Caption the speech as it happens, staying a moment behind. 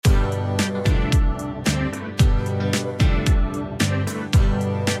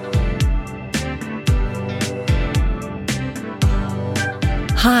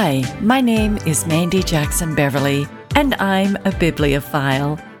Hi, my name is Mandy Jackson Beverly, and I'm a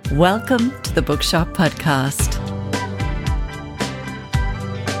bibliophile. Welcome to the Bookshop Podcast.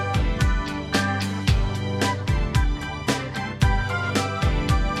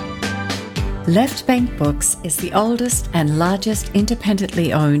 Left Bank Books is the oldest and largest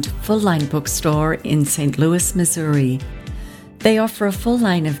independently owned full-line bookstore in St. Louis, Missouri. They offer a full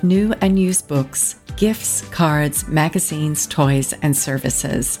line of new and used books, gifts, cards, magazines, toys, and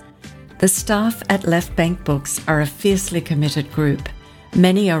services. The staff at Left Bank Books are a fiercely committed group.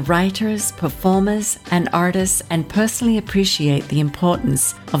 Many are writers, performers, and artists and personally appreciate the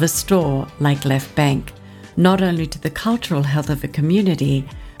importance of a store like Left Bank, not only to the cultural health of a community,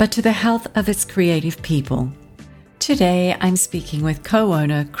 but to the health of its creative people. Today, I'm speaking with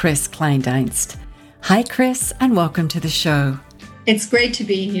co-owner Kris Kleindienst. Hi, Kris, and welcome to the show. It's great to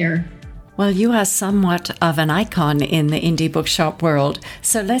be here. Well, you are somewhat of an icon in the indie bookshop world,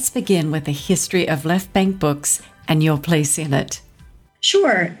 so let's begin with the history of Left Bank Books and your place in it.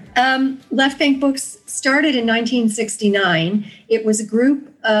 Sure. Left Bank Books started in 1969. It was a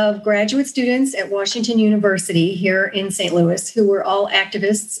group of graduate students at Washington University here in St. Louis who were all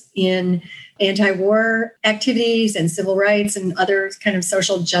activists in anti-war activities and civil rights and other kind of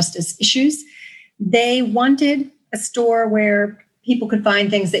social justice issues. They wanted a store where people could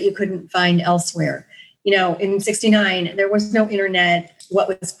find things that you couldn't find elsewhere. You know, in 69, there was no internet. What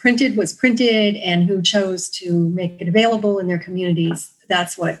was printed, and who chose to make it available in their communities,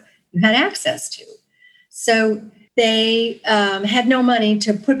 that's what you had access to. So they had no money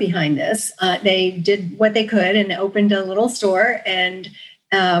to put behind this. They did what they could and opened a little store and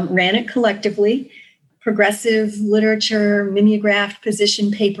ran it collectively. Progressive literature, mimeographed position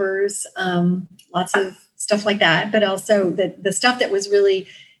papers, lots of stuff like that, but also the stuff that was really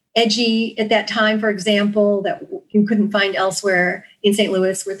edgy at that time, for example, that you couldn't find elsewhere in St.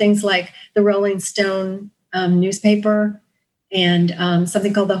 Louis were things like the Rolling Stone newspaper and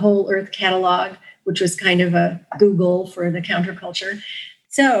something called the Whole Earth Catalog, which was kind of a Google for the counterculture.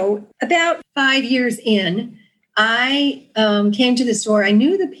 So about 5 years in, I came to the store. I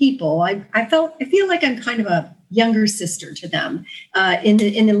knew the people. I feel like I'm kind of a younger sister to them in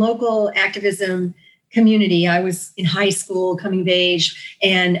the local activism community. I was in high school, coming of age,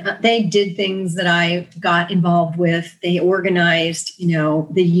 and they did things that I got involved with. They organized,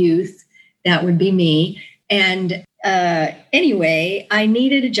 the youth. That would be me. And anyway, I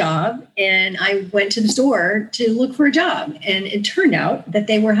needed a job, and I went to the store to look for a job. And it turned out that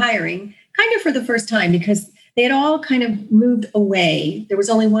they were hiring kind of for the first time because they had all kind of moved away. There was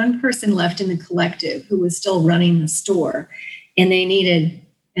only one person left in the collective who was still running the store, and they needed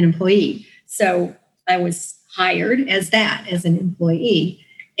an employee. So I was hired as an employee.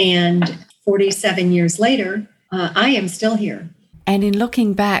 And 47 years later, I am still here. And in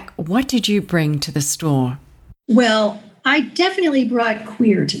looking back, what did you bring to the store? Well, I definitely brought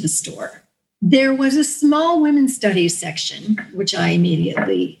queer to the store. There was a small women's studies section, which I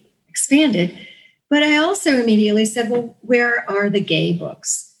immediately expanded. But I also immediately said, well, where are the gay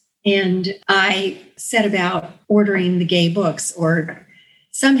books? And I set about ordering the gay books or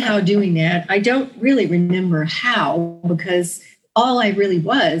somehow doing that. I don't really remember how, because all I really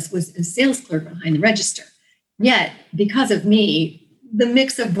was a sales clerk behind the register. Yet, because of me, the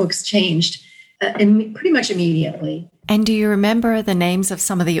mix of books changed pretty much immediately. And do you remember the names of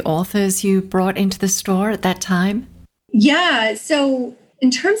some of the authors you brought into the store at that time? Yeah. So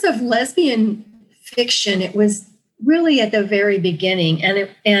in terms of lesbian fiction, it was really at the very beginning.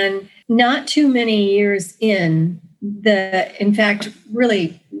 And not too many years in fact,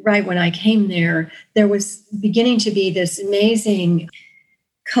 really right when I came there was beginning to be this amazing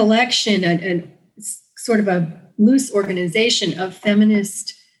collection and sort of a loose organization of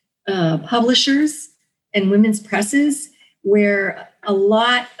feminist publishers and women's presses, where a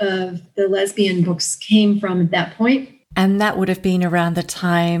lot of the lesbian books came from at that point. And that would have been around the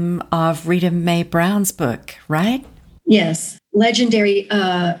time of Rita Mae Brown's book, right? Yes. Legendary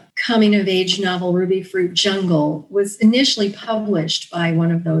coming-of-age novel Ruby Fruit Jungle was initially published by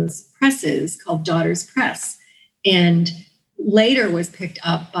one of those presses called Daughters Press, and later was picked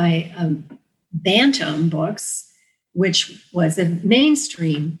up by Bantam Books, which was a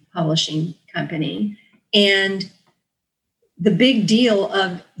mainstream publishing company. And the big deal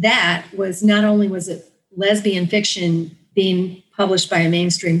of that was not only was it lesbian fiction being published by a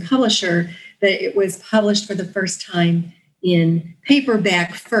mainstream publisher, but it was published for the first time in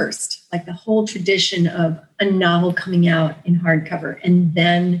paperback first, like the whole tradition of a novel coming out in hardcover and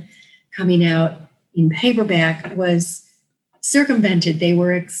then coming out in paperback was circumvented. They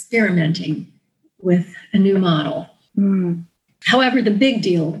were experimenting with a new model. However, the big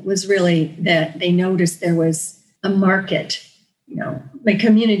deal was really that they noticed there was a market. My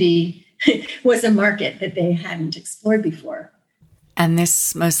community was a market that they hadn't explored before. And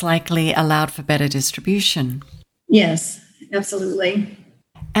this most likely allowed for better distribution. Yes, absolutely.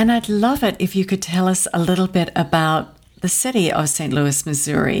 And I'd love it if you could tell us a little bit about the city of St. Louis,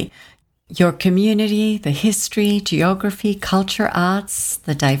 Missouri, your community, the history, geography, culture, arts,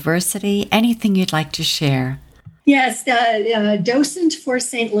 the diversity, anything you'd like to share. Yes, docent for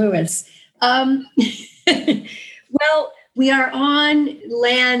St. Louis. Well, we are on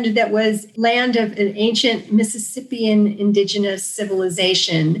land that was land of an ancient Mississippian indigenous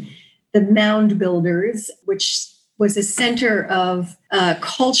civilization, the Mound Builders, which was a center of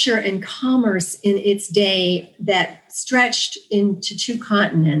culture and commerce in its day that stretched into two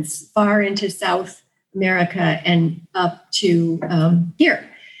continents, far into South America and up to here.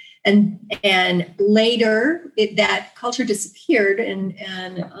 And later, that culture disappeared. And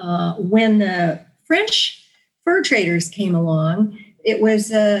when the French fur traders came along, it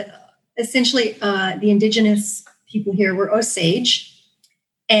was essentially the indigenous people here were Osage.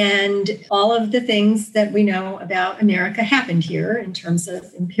 And all of the things that we know about America happened here in terms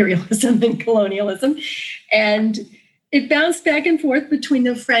of imperialism and colonialism. And it bounced back and forth between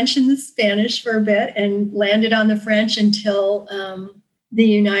the French and the Spanish for a bit and landed on the French until the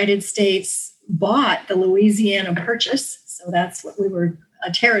United States bought the Louisiana Purchase. So that's what we were,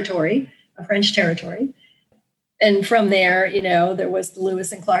 a French territory. And from there, there was the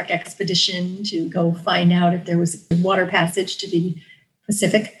Lewis and Clark expedition to go find out if there was a water passage to the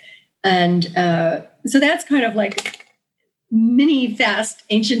Pacific. And so that's kind of like mini fast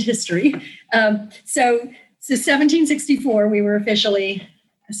ancient history. So 1764, we were officially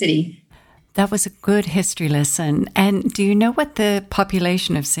a city. That was a good history lesson. And do you know what the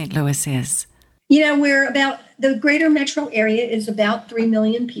population of St. Louis is? The greater metro area is about 3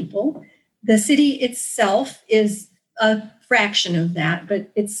 million people. The city itself is a fraction of that,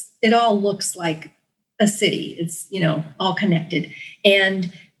 but it all looks like a city. It's, all connected.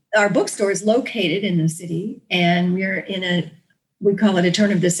 And our bookstore is located in the city, and we're we call it a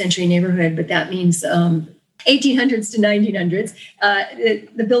turn of the century neighborhood, but that means 1800s to 1900s.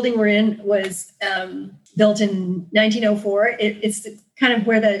 The building we're in was built in 1904. It's kind of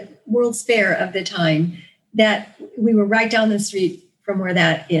where the World's Fair of the time, that we were right down the street from where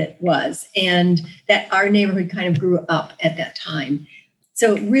it was, and that our neighborhood kind of grew up at that time.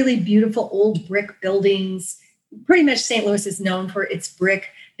 So really beautiful old brick buildings. Pretty much St. Louis is known for its brick.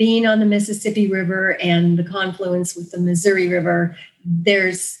 Being on the Mississippi River and the confluence with the Missouri River,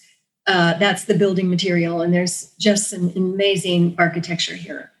 that's the building material, and there's just some amazing architecture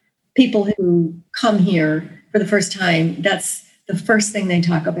here. People who come here for the first time, that's the first thing they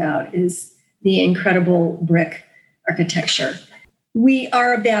talk about is the incredible brick architecture. We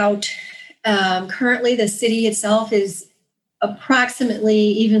are about, currently the city itself is approximately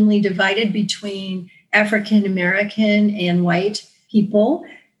evenly divided between African American and white people,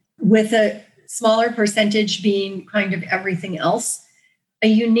 with a smaller percentage being kind of everything else. A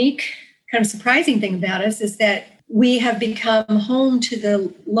unique, kind of surprising thing about us is that we have become home to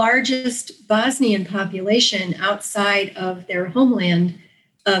the largest Bosnian population outside of their homeland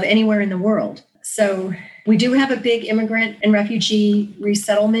of anywhere in the world. So we do have a big immigrant and refugee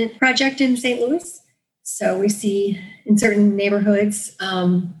resettlement project in St. Louis. So we see in certain neighborhoods,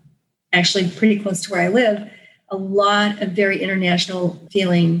 actually pretty close to where I live, a lot of very international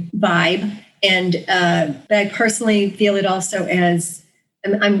feeling vibe. And but I personally feel it also as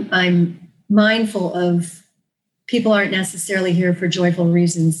I'm mindful of people aren't necessarily here for joyful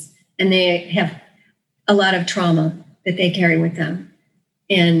reasons, and they have a lot of trauma that they carry with them.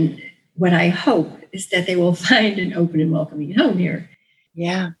 And what I hope is that they will find an open and welcoming home here.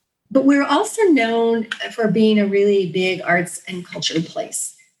 Yeah. But we're also known for being a really big arts and culture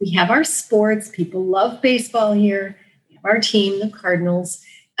place. We have our sports. People love baseball here. We have our team, the Cardinals.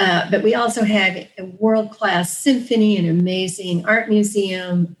 But we also have a world-class symphony, an amazing art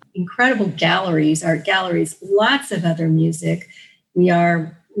museum, incredible galleries, art galleries, lots of other music. We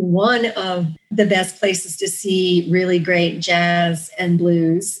are one of the best places to see really great jazz and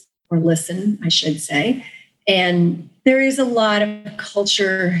blues, or listen, I should say. And there is a lot of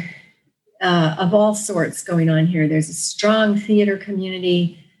culture of all sorts going on here. There's a strong theater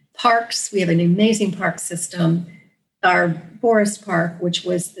community, parks. We have an amazing park system. Our Forest Park, which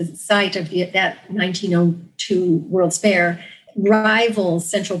was the site of that 1902 World's Fair, rivals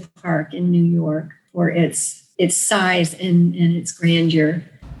Central Park in New York for its size and its grandeur.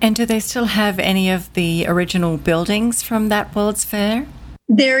 And do they still have any of the original buildings from that World's Fair?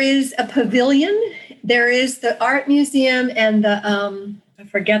 There is a pavilion there is the art museum and I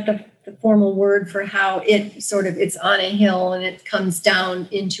forget the formal word for how it's on a hill and it comes down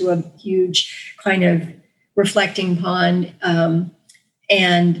into a huge kind of reflecting pond.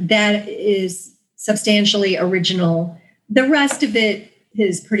 And that is substantially original. The rest of it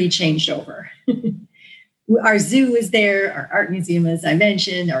is pretty changed over. Our zoo is there, our art museum, as I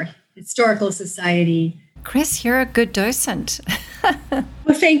mentioned, our historical society. Kris, you're a good docent. Well,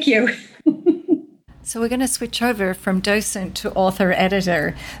 thank you. So we're going to switch over from docent to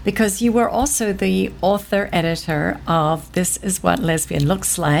author-editor, because you were also the author-editor of This Is What Lesbian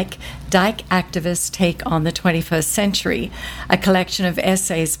Looks Like, Dyke Activists Take on the 21st Century, a collection of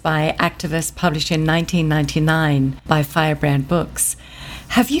essays by activists published in 1999 by Firebrand Books.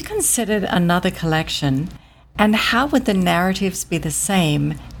 Have you considered another collection, and how would the narratives be the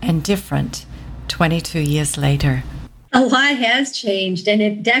same and different 22 years later? A lot has changed, and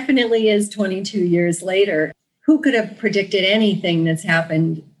it definitely is 22 years later. Who could have predicted anything that's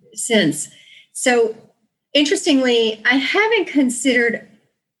happened since? So, interestingly, I haven't considered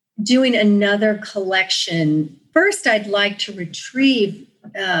doing another collection. First, I'd like to retrieve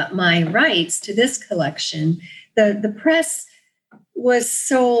my rights to this collection. The press was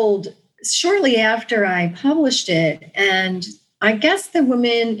sold shortly after I published it, and I guess the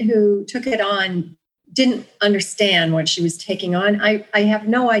woman who took it on didn't understand what she was taking on. I have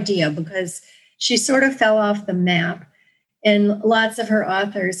no idea, because she sort of fell off the map and lots of her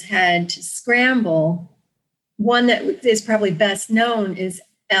authors had to scramble. One that is probably best known is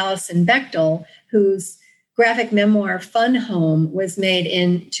Alison Bechdel, whose graphic memoir Fun Home was made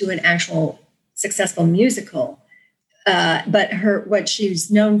into an actual successful musical. But what she was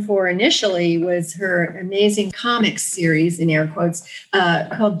known for initially was her amazing comics series, in air quotes,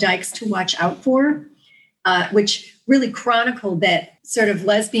 called Dykes to Watch Out For, which really chronicled that sort of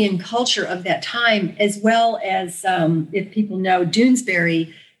lesbian culture of that time, as well as, if people know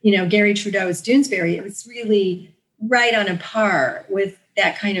Doonesbury, Gary Trudeau's Doonesbury, it was really right on a par with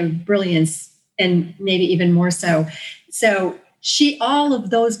that kind of brilliance, and maybe even more so. So all of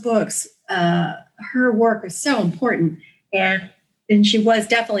those books, her work is so important. And she was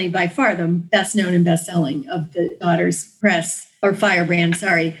definitely by far the best known and best selling of the Daughters Press, or Firebrand,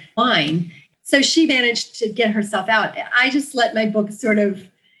 line. So she managed to get herself out. I just let my book sort of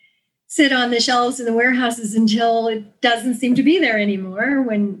sit on the shelves in the warehouses until it doesn't seem to be there anymore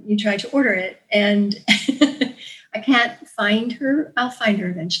when you try to order it. And I can't find her. I'll find her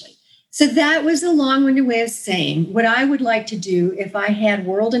eventually. So that was a long-winded way of saying what I would like to do, if I had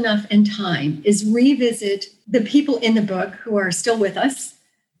world enough and time, is revisit the people in the book who are still with us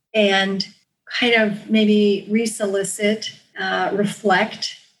and kind of maybe resolicit,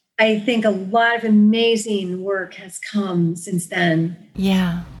 reflect. I think a lot of amazing work has come since then.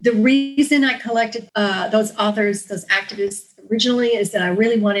 Yeah. The reason I collected those authors, those activists originally, is that I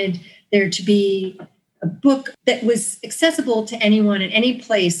really wanted there to be a book that was accessible to anyone at any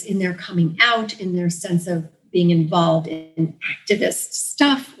place in their coming out, in their sense of being involved in activist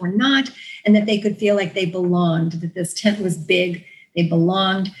stuff or not, and that they could feel like they belonged, that this tent was big, they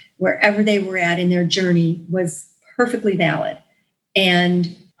belonged, wherever they were at in their journey was perfectly valid.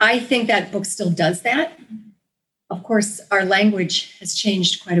 And I think that book still does that. Of course, our language has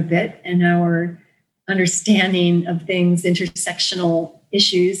changed quite a bit, and our understanding of things, intersectional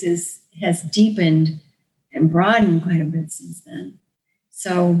issues, has deepened and broadened quite a bit since then.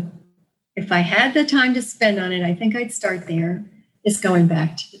 So if I had the time to spend on it, I think I'd start there. It's going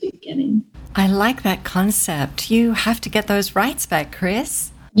back to the beginning. I like that concept. You have to get those rights back,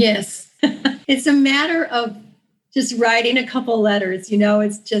 Kris. Yes. It's a matter of just writing a couple letters.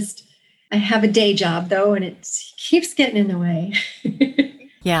 It's just, I have a day job, though, and it keeps getting in the way.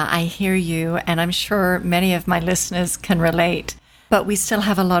 Yeah, I hear you, and I'm sure many of my listeners can relate. But we still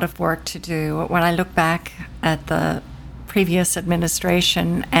have a lot of work to do. When I look back at the previous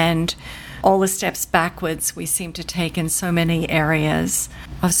administration and all the steps backwards we seem to take in so many areas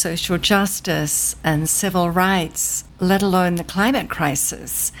of social justice and civil rights, let alone the climate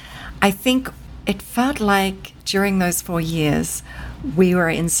crisis, I think it felt like during those 4 years we were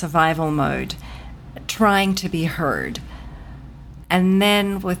in survival mode, trying to be heard. And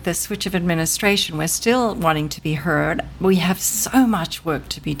then with the switch of administration, we're still wanting to be heard. We have so much work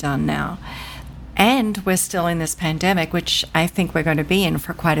to be done now. And we're still in this pandemic, which I think we're going to be in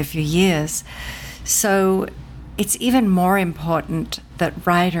for quite a few years. So it's even more important that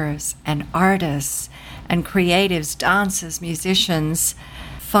writers and artists and creatives, dancers, musicians,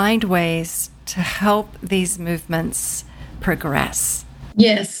 find ways to help these movements progress.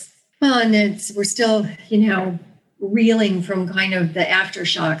 Yes. Well, and we're still, reeling from kind of the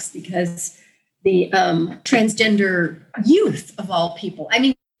aftershocks, because the transgender youth of all people. I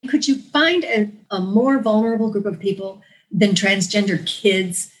mean, could you find a more vulnerable group of people than transgender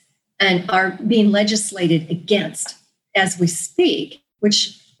kids, and are being legislated against as we speak,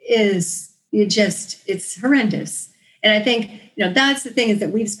 which is it's horrendous. And I think, that's the thing, is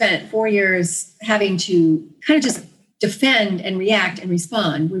that we've spent 4 years having to kind of just defend and react and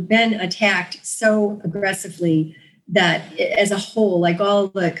respond. We've been attacked so aggressively that as a whole, like all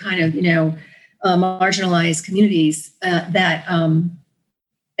the kind of, marginalized communities that,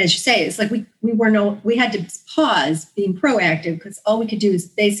 as you say, it's like we had to pause being proactive, because all we could do is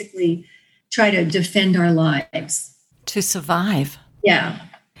basically try to defend our lives. To survive. Yeah.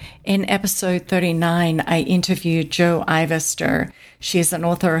 In episode 39, I interviewed Jo Ivester. She is an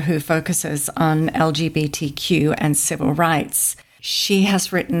author who focuses on LGBTQ and civil rights. She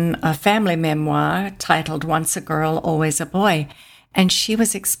has written a family memoir titled Once a Girl, Always a Boy. And she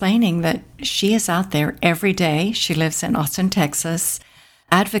was explaining that she is out there every day. She lives in Austin, Texas,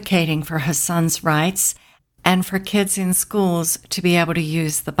 advocating for her son's rights and for kids in schools to be able to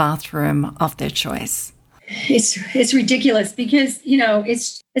use the bathroom of their choice. It's ridiculous, because,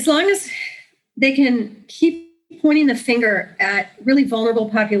 it's as long as they can keep pointing the finger at really vulnerable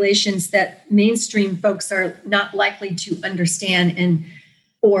populations that mainstream folks are not likely to understand,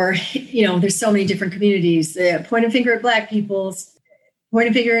 or there's so many different communities, point a finger at Black people, point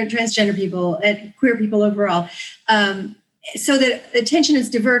a finger at transgender people, at queer people overall, so that attention is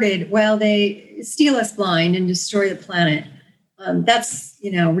diverted while they steal us blind and destroy the planet. That's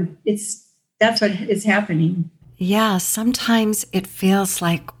what is happening. Yeah, sometimes it feels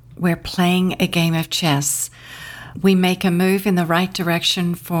like we're playing a game of chess. We make a move in the right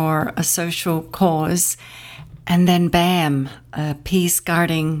direction for a social cause, and then bam, a peace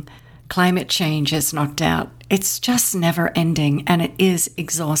guarding climate change is knocked out. It's just never ending, and it is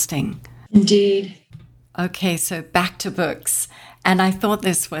exhausting. Indeed. Okay, so back to books. And I thought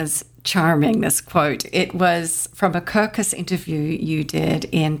this was charming, this quote. It was from a Kirkus interview you did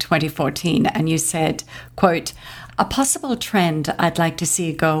in 2014, and you said, quote, "A possible trend I'd like to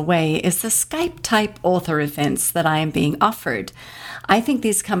see go away is the Skype-type author events that I am being offered. I think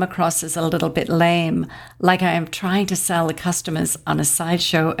these come across as a little bit lame, like I am trying to sell the customers on a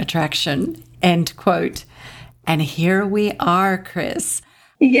sideshow attraction," end quote. And here we are, Kris.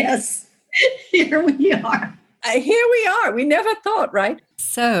 Yes, here we are. Here we are. We never thought, right?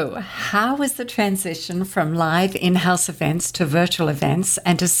 So how was the transition from live in-house events to virtual events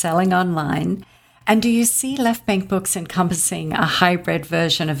and to selling online? And do you see Left Bank Books encompassing a hybrid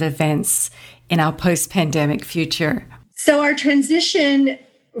version of events in our post-pandemic future? So our transition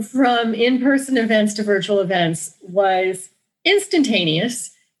from in-person events to virtual events was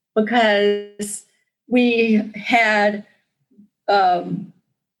instantaneous, because we had an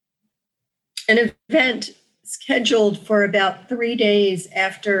event scheduled for about 3 days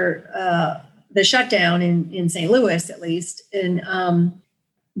after the shutdown in St. Louis, at least. And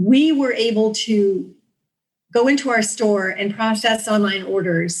we were able to go into our store and process online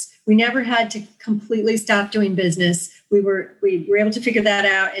orders. We never had to completely stop doing business. We were able to figure that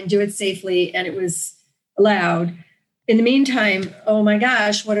out and do it safely, and it was allowed. In the meantime, oh my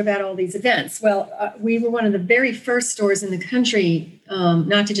gosh, what about all these events? Well, we were one of the very first stores in the country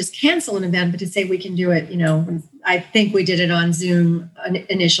not to just cancel an event, but to say we can do it. I think we did it on Zoom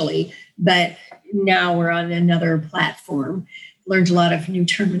initially, but now we're on another platform. Learned a lot of new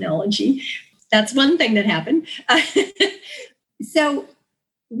terminology. That's one thing that happened. So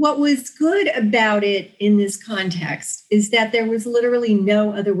what was good about it in this context is that there was literally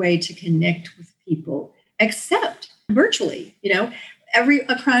no other way to connect with people except virtually,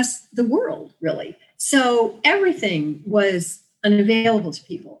 across the world, really. So everything was unavailable to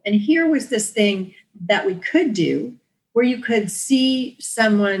people. And here was this thing that we could do where you could see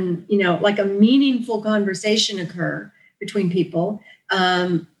someone, like a meaningful conversation occur between people,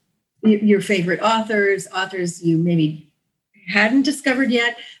 your favorite authors you maybe hadn't discovered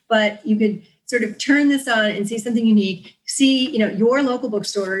yet, but you could sort of turn this on and see something unique, see, your local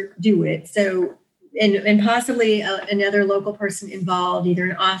bookstore do it. So, and possibly another local person involved, either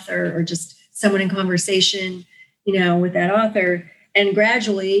an author or just someone in conversation, with that author. And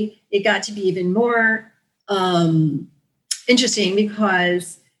gradually it got to be even more interesting,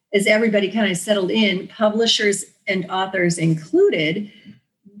 because as everybody kind of settled in, publishers and authors included,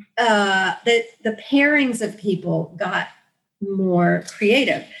 the pairings of people got more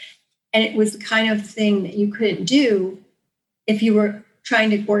creative. And it was the kind of thing that you couldn't do if you were trying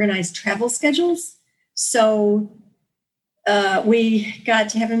to organize travel schedules. So we got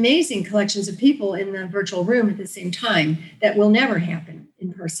to have amazing collections of people in the virtual room at the same time that will never happen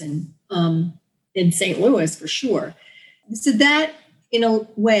in person. in St. Louis for sure. So that, in a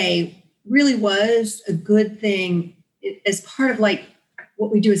way, really was a good thing as part of like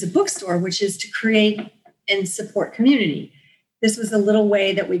what we do as a bookstore, which is to create and support community. This was a little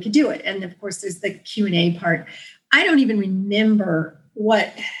way that we could do it. And of course, there's the Q&A part. I don't even remember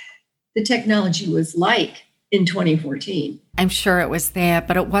what the technology was like in 2014. I'm sure it was there,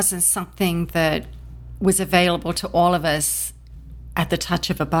 but it wasn't something that was available to all of us at the touch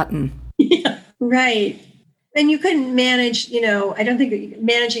of a button. Yeah, right. And you couldn't manage, I don't think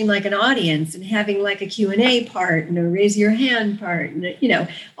managing like an audience and having like a Q&A part and a raise your hand part, and,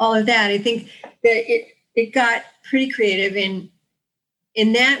 all of that. I think that it got pretty creative, and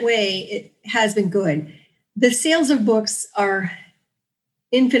in that way, it has been good. The sales of books are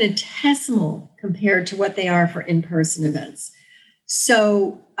infinitesimal compared to what they are for in-person events.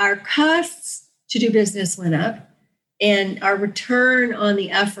 So our costs to do business went up, and our return on the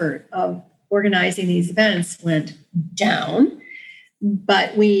effort of organizing these events went down,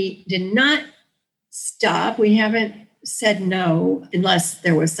 but we did not stop. We haven't said no unless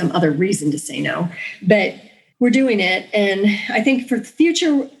there was some other reason to say no, but we're doing it. And I think for the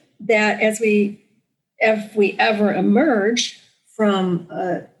future, that if we ever emerge from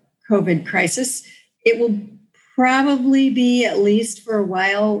a COVID crisis, it will probably be, at least for a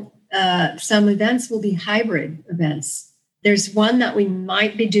while, some events will be hybrid events. There's one that we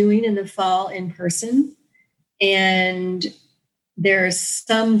might be doing in the fall in person. And there's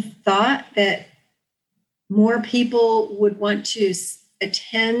some thought that more people would want to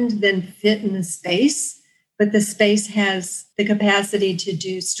attend than fit in the space, but the space has the capacity to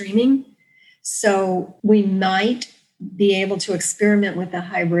do streaming. So we might be able to experiment with a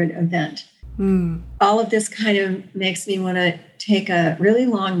hybrid event. All of this kind of makes me want to take a really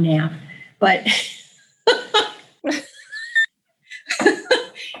long nap, but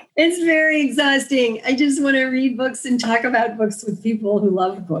it's very exhausting. I just want to read books and talk about books with people who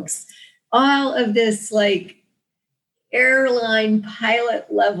love books. All of this like airline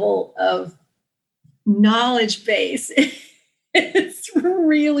pilot level of knowledge base. It's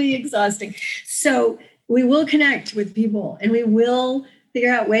really exhausting. So we will connect with people, and we will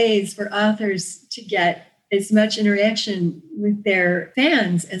figure out ways for authors to get as much interaction with their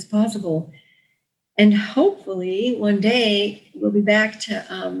fans as possible. And hopefully one day we'll be back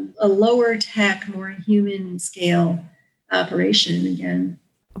to a lower tech, more human scale operation again.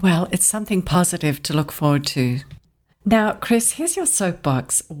 Well, it's something positive to look forward to. Now, Kris, here's your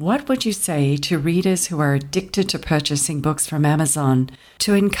soapbox. What would you say to readers who are addicted to purchasing books from Amazon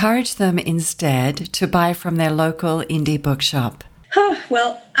to encourage them instead to buy from their local indie bookshop?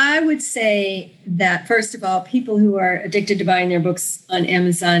 Well, I would say that, first of all, people who are addicted to buying their books on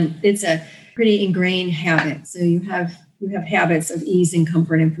Amazon, it's a pretty ingrained habit. So you have habits of ease and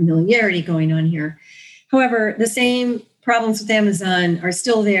comfort and familiarity going on here. However, the same problems with Amazon are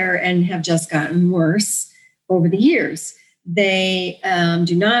still there and have just gotten worse over the years. They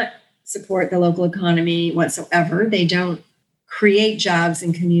do not support the local economy whatsoever. They don't create jobs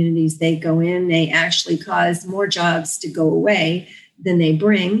in communities they go in. They actually cause more jobs to go away than they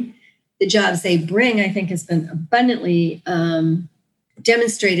bring. The jobs they bring, I think, has been abundantly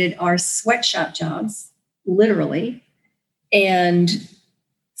demonstrated are sweatshop jobs, literally. And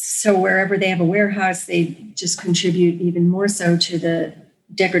so wherever they have a warehouse, they just contribute even more so to the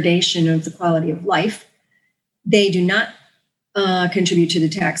degradation of the quality of life. They do not contribute to the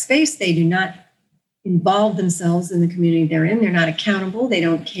tax base. They do not involve themselves in the community they're in. They're not accountable. They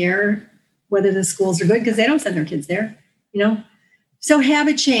don't care whether the schools are good because they don't send their kids there, So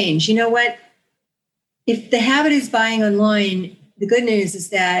habit change. You know what? If the habit is buying online, the good news is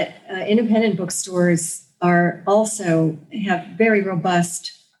that independent bookstores are also have very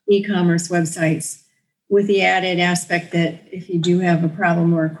robust e-commerce websites with the added aspect that if you do have a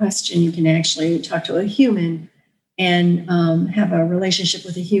problem or a question, you can actually talk to a human and have a relationship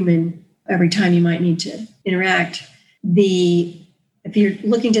with a human every time you might need to interact. If you're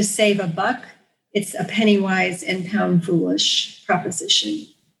looking to save a buck, it's a penny wise and pound foolish proposition.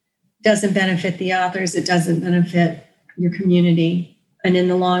 Doesn't benefit the authors. It doesn't benefit your community. And in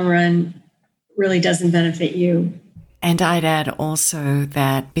the long run, really doesn't benefit you. And I'd add also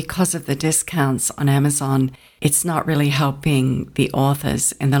that because of the discounts on Amazon, it's not really helping the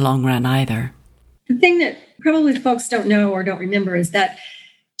authors in the long run either. The thing that probably folks don't know or don't remember is that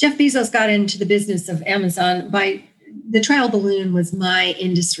Jeff Bezos got into the business of Amazon by the trial balloon was my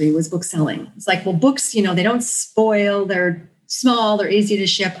industry, was book selling. It's like, well, books, they don't spoil. They're small. They're easy to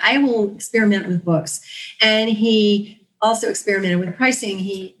ship. I will experiment with books. And he also experimented with pricing.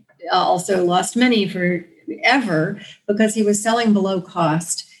 He also lost money forever because he was selling below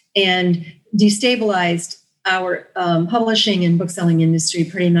cost. and destabilized our publishing and bookselling industry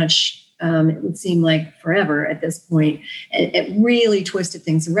pretty much. It would seem like forever at this point. It really twisted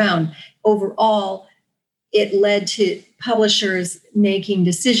things around. Overall, it led to publishers making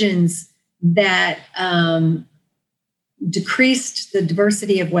decisions that decreased the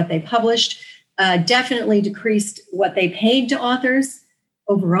diversity of what they published, definitely decreased what they paid to authors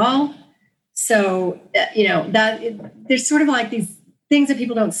overall. So, there's sort of like these things that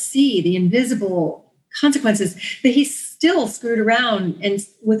people don't see, the invisible consequences, but he still screwed around and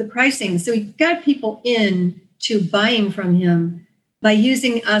with the pricing. So he got people into buying from him by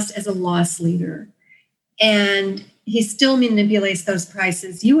using us as a loss leader. And he still manipulates those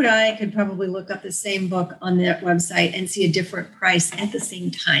prices. You and I could probably look up the same book on that website and see a different price at the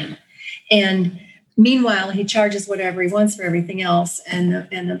same time. And meanwhile, he charges whatever he wants for everything else. And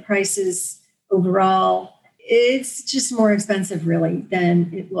the prices overall, it's just more expensive, really,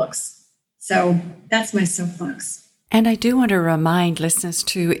 than it looks. So that's my soapbox. And I do want to remind listeners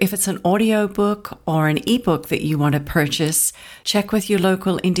to, if it's an audio book or an ebook that you want to purchase, check with your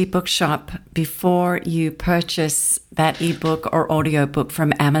local indie bookshop before you purchase that ebook or audio book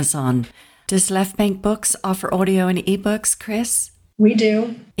from Amazon. Does Left Bank Books offer audio and ebooks, Kris? We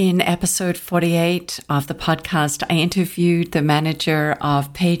do. In episode 48 of the podcast, I interviewed the manager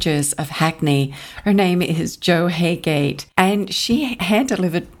of Pages of Hackney. Her name is Jo Haygate, and she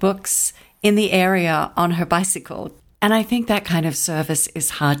hand-delivered books in the area on her bicycle. And I think that kind of service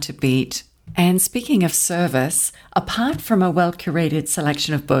is hard to beat. And speaking of service, apart from a well-curated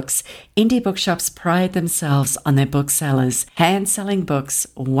selection of books, indie bookshops pride themselves on their booksellers, hand-selling books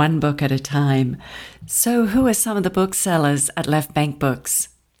one book at a time. So who are some of the booksellers at Left Bank Books?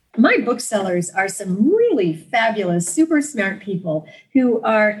 My booksellers are some really fabulous, super smart people who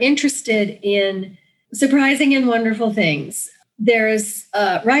are interested in surprising and wonderful things. There's,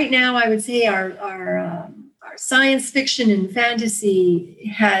 right now, I would say our science fiction and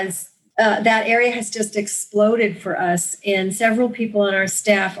fantasy has, that area has just exploded for us. And several people on our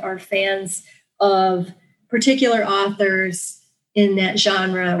staff are fans of particular authors in that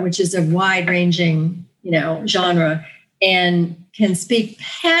genre, which is a wide-ranging, genre, and can speak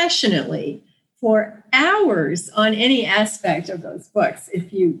passionately for hours on any aspect of those books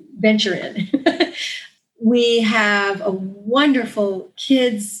if you venture in. We have a wonderful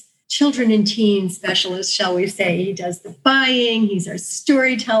children and teen specialist, shall we say. He does the buying. He's our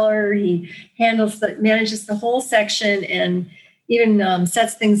storyteller. He manages the whole section and even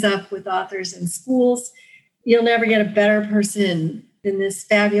sets things up with authors in schools. You'll never get a better person than this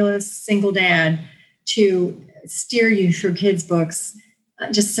fabulous single dad to steer you through kids' books.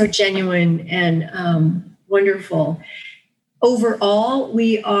 Just so genuine and wonderful. Overall,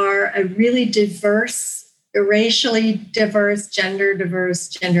 we are a really diverse, racially diverse, gender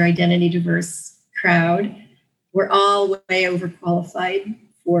identity diverse crowd. We're all way overqualified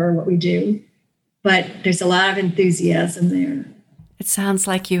for what we do, but there's a lot of enthusiasm there. It sounds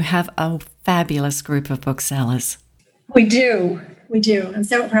like you have a fabulous group of booksellers. We do. I'm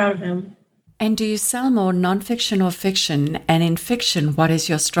so proud of them. And do you sell more nonfiction or fiction? And in fiction, what is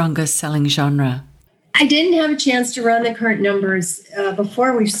your strongest selling genre? I didn't have a chance to run the current numbers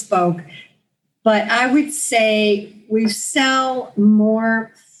before we spoke, but I would say we sell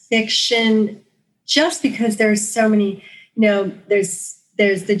more fiction just because there's so many, there's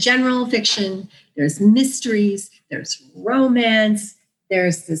the general fiction, there's mysteries, there's romance,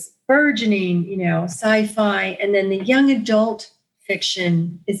 there's this burgeoning, sci-fi, and then the young adult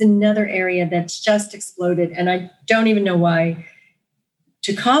fiction is another area that's just exploded. And I don't even know why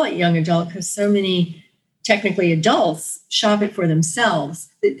to call it young adult, because so many technically adults shop it for themselves.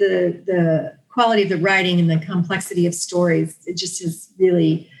 The quality of the writing and the complexity of stories, it just has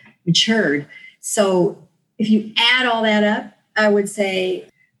really matured. So if you add all that up, I would say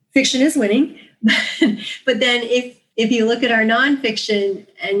fiction is winning. But then if you look at our nonfiction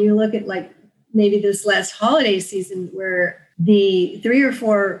and you look at like maybe this last holiday season where the 3 or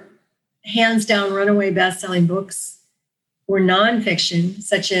 4 hands down runaway best-selling books were nonfiction,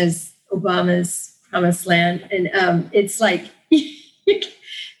 such as Obama's Promised Land. And it's like, it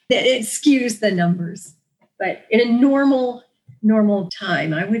skews the numbers. But in a normal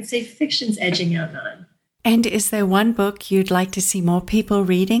time, I would say fiction's edging out on. And is there one book you'd like to see more people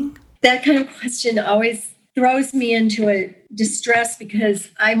reading? That kind of question always throws me into a distress because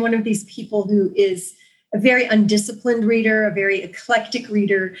I'm one of these people who is a very undisciplined reader, a very eclectic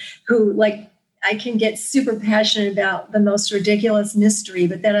reader who, I can get super passionate about the most ridiculous mystery,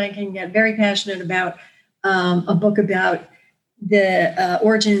 but then I can get very passionate about a book about the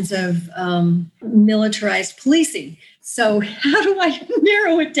origins of militarized policing. So how do I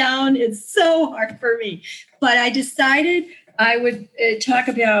narrow it down? It's so hard for me. But I decided I would talk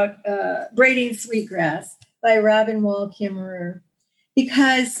about Braiding Sweetgrass by Robin Wall Kimmerer,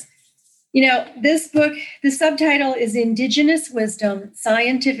 because, this book, the subtitle is Indigenous Wisdom,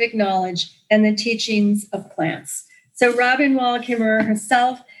 Scientific Knowledge, and the Teachings of Plants. So Robin Wall Kimmerer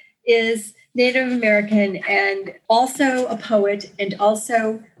herself is Native American and also a poet and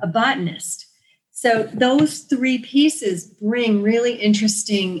also a botanist. So those three pieces bring really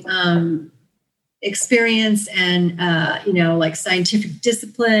interesting experience and, like scientific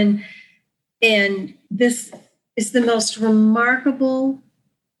discipline. And this is the most remarkable,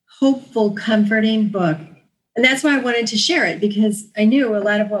 hopeful, comforting book. And that's why I wanted to share it, because I knew a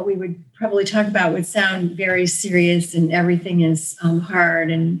lot of what we would probably talk about would sound very serious and everything is hard.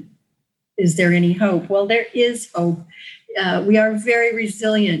 And is there any hope? Well, there is hope. We are very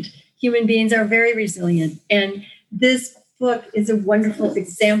resilient. Human beings are very resilient. And this book is a wonderful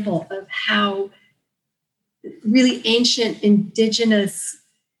example of how really ancient indigenous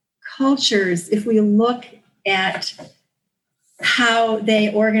cultures, if we look at how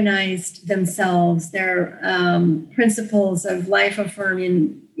they organized themselves, their principles of life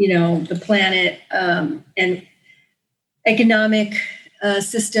affirming, the planet, and economic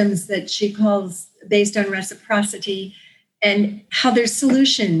systems that she calls based on reciprocity, and how there's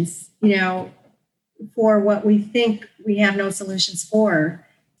solutions, for what we think we have no solutions for.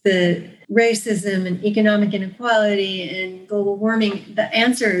 The racism and economic inequality and global warming, the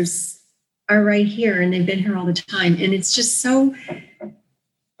answers are right here, and they've been here all the time. And it's just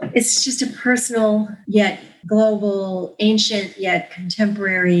a personal yet global, ancient yet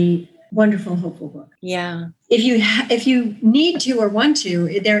contemporary, wonderful, hopeful book. Yeah. If you need to or want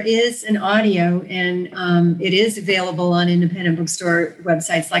to, there is an audio, and it is available on independent bookstore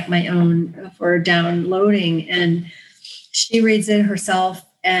websites like my own for downloading. And she reads it herself,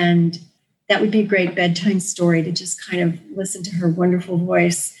 and that would be a great bedtime story to just kind of listen to her wonderful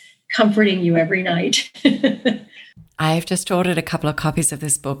voice comforting you every night. I've just ordered a couple of copies of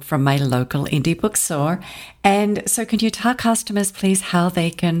this book from my local indie bookstore. And so can you tell customers, please, how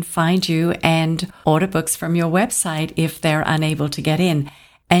they can find you and order books from your website if they're unable to get in?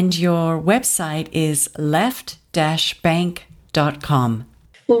 And your website is left-bank.com.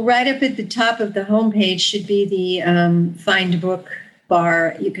 Well, right up at the top of the homepage should be the Find Book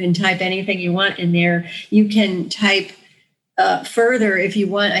bar. You can type anything you want in there. You can type further if you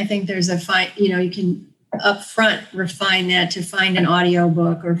want. I think there's you can up front refine that to find an audio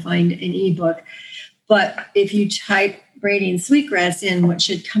book or find an ebook. But if you type Braiding Sweetgrass in, what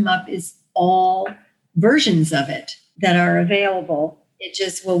should come up is all versions of it that are available. It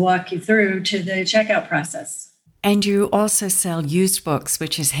just will walk you through to the checkout process. And you also sell used books,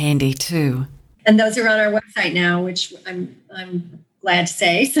 which is handy too. And those are on our website now, which I'm glad to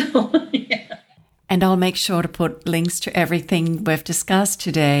say. So, yeah. And I'll make sure to put links to everything we've discussed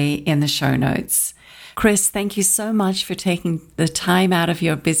today in the show notes. Kris, thank you so much for taking the time out of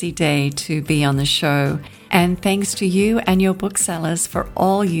your busy day to be on the show. And thanks to you and your booksellers for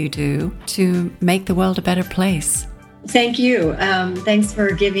all you do to make the world a better place. Thank you. Thanks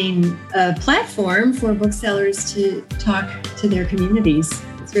for giving a platform for booksellers to talk to their communities.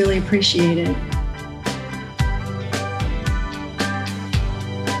 It's really appreciated.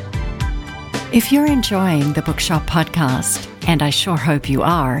 If you're enjoying the Bookshop podcast, and I sure hope you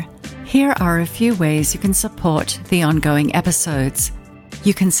are, here are a few ways you can support the ongoing episodes.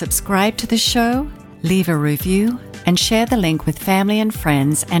 You can subscribe to the show, leave a review, and share the link with family and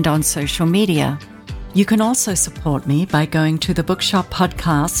friends and on social media. You can also support me by going to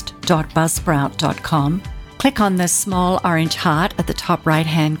thebookshoppodcast.buzzsprout.com, click on the small orange heart at the top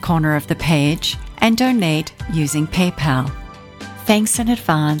right-hand corner of the page, and donate using PayPal. Thanks in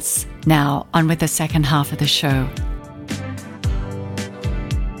advance. Now, on with the second half of the show.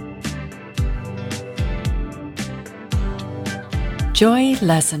 Joy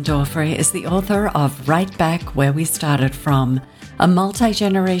Lanzendorfer is the author of Right Back Where We Started From, a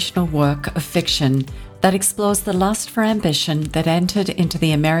multi-generational work of fiction that explores the lust for ambition that entered into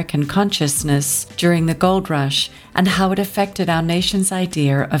the American consciousness during the gold rush and how it affected our nation's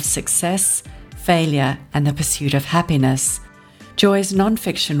idea of success, failure, and the pursuit of happiness. Joy's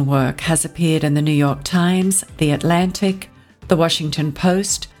nonfiction work has appeared in the New York Times, The Atlantic, The Washington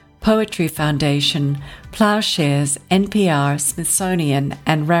Post, Poetry Foundation, Plowshares, NPR, Smithsonian,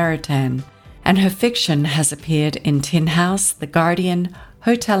 and Raritan, and her fiction has appeared in Tin House, The Guardian,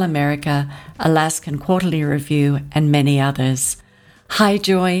 Hotel America, Alaskan Quarterly Review, and many others. Hi,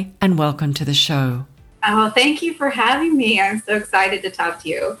 Joy, and welcome to the show. Oh, thank you for having me. I'm so excited to talk to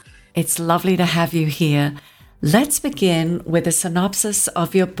you. It's lovely to have you here. Let's begin with a synopsis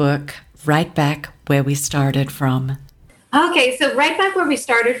of your book, Right Back Where We Started From. Okay, so Right Back Where We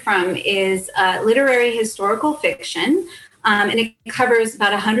Started From is literary historical fiction, and it covers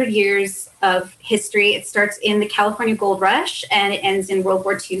about 100 years of history. It starts in the California Gold Rush, and it ends in World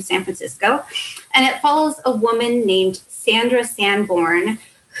War II San Francisco. And it follows a woman named Sandra Sanborn,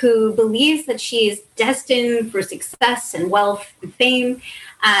 who believes that she is destined for success and wealth and fame.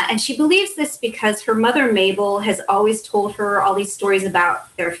 And she believes this because her mother, Mabel, has always told her all these stories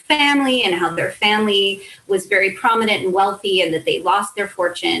about their family and how their family was very prominent and wealthy and that they lost their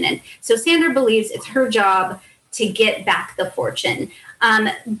fortune. And so Sandra believes it's her job to get back the fortune.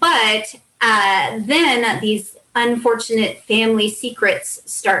 But then these unfortunate family secrets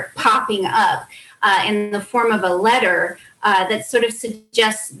start popping up in the form of a letter that sort of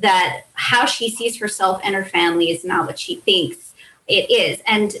suggests that how she sees herself and her family is not what she thinks it is.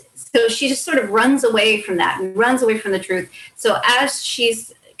 And so she just sort of runs away from that and runs away from the truth. So as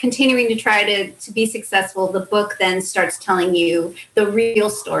she's continuing to try to be successful, the book then starts telling you the real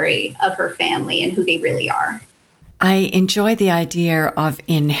story of her family and who they really are. I enjoy the idea of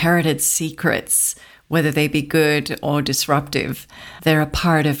inherited secrets, whether they be good or disruptive. They're a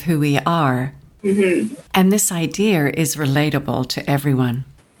part of who we are. Mm-hmm. And this idea is relatable to everyone.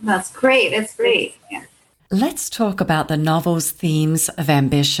 That's great. That's great. Yeah. Let's talk about the novel's themes of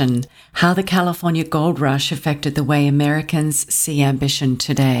ambition, how the California Gold Rush affected the way Americans see ambition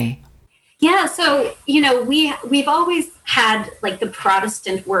today. Yeah, so, we've always had like the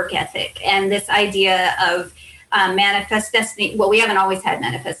Protestant work ethic and this idea of manifest destiny. Well, we haven't always had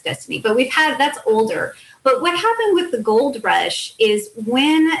manifest destiny, but that's older. But what happened with the gold rush is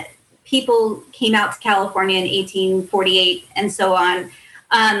when people came out to California in 1848 and so on,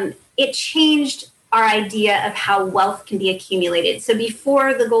 it changed our idea of how wealth can be accumulated. So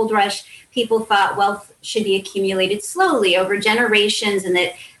before the gold rush, people thought wealth should be accumulated slowly over generations and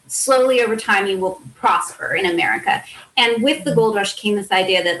that slowly over time you will prosper in America. And with the gold rush came this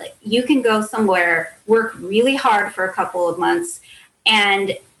idea that you can go somewhere, work really hard for a couple of months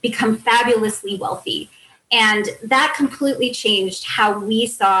and become fabulously wealthy. And that completely changed how we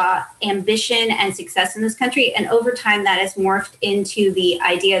saw ambition and success in this country. And over time, that has morphed into the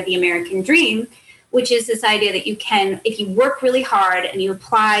idea of the American dream, which is this idea that you can, if you work really hard and you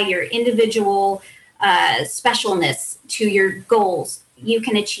apply your individual specialness to your goals, you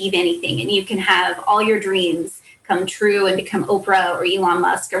can achieve anything and you can have all your dreams come true and become Oprah or Elon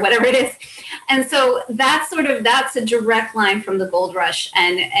Musk or whatever it is. And so that's a direct line from the gold rush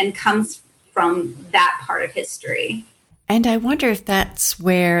and comes from that part of history. And I wonder if that's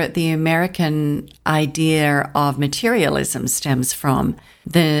where the American idea of materialism stems from.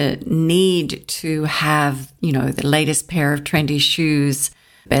 The need to have, the latest pair of trendy shoes,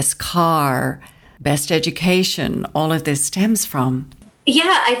 best car, best education, all of this stems from.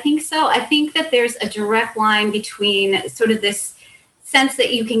 Yeah, I think so. I think that there's a direct line between sort of this sense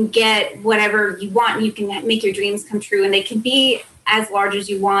that you can get whatever you want and you can make your dreams come true and they can be as large as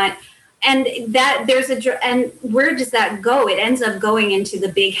you want. And that and where does that go? It ends up going into the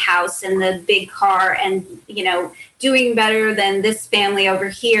big house and the big car and, doing better than this family over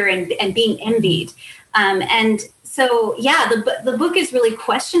here and being envied. And so, yeah, the book is really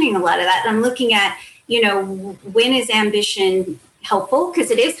questioning a lot of that. I'm looking at, when is ambition helpful?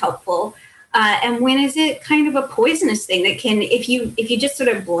 Because it is helpful. And when is it kind of a poisonous thing that can, if you just sort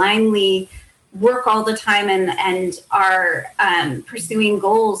of blindly work all the time and are pursuing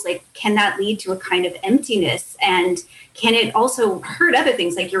goals, can that lead to a kind of emptiness? And can it also hurt other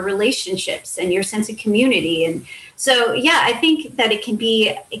things like your relationships and your sense of community? And so, yeah, I think that it can be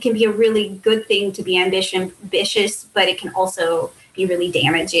a really good thing to be ambitious, but it can also be really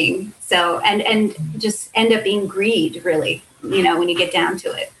damaging. So, and just end up being greed, really, when you get down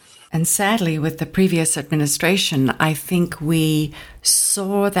to it. And sadly, with the previous administration, I think we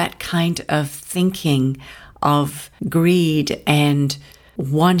saw that kind of thinking of greed and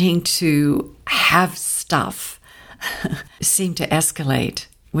wanting to have stuff seem to escalate,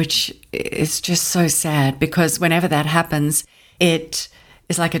 which is just so sad because whenever that happens, it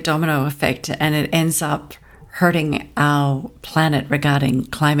is like a domino effect and it ends up hurting our planet regarding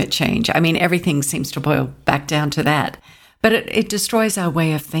climate change. I mean, everything seems to boil back down to that. But it destroys our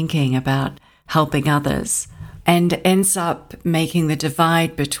way of thinking about helping others and ends up making the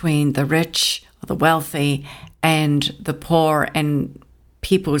divide between the rich or the wealthy and the poor and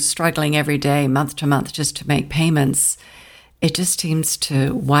people struggling every day, month to month, just to make payments. It just seems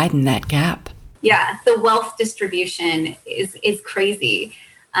to widen that gap. Yeah, the wealth distribution is crazy.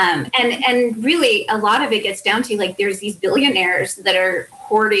 And really, a lot of it gets down to like there's these billionaires that are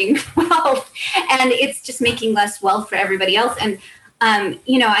hoarding wealth, and it's just making less wealth for everybody else. And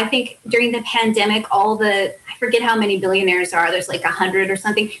I think during the pandemic, I forget how many billionaires are. There's like 100 or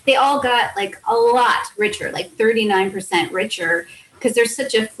something. They all got like a lot richer, like 39% richer, because there's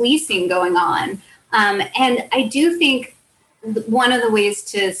such a fleecing going on. And I do think one of the ways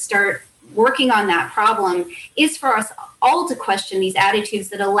to start working on that problem is for us all to question these attitudes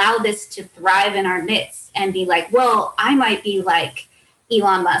that allow this to thrive in our midst and be like, well, I might be like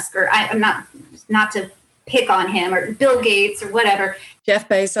Elon Musk, or I'm not to pick on him, or Bill Gates, or whatever. Jeff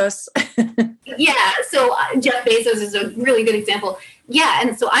Bezos. Yeah. So Jeff Bezos is a really good example. Yeah.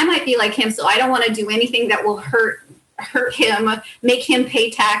 And so I might be like him. So I don't want to do anything that will hurt him, make him pay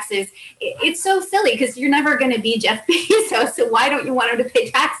taxes. It's so silly because you're never going to be Jeff Bezos. So why don't you want him to pay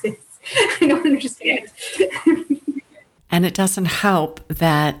taxes? I don't understand. And it doesn't help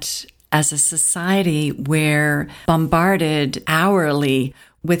that as a society, we're bombarded hourly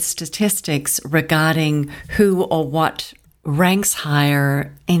with statistics regarding who or what ranks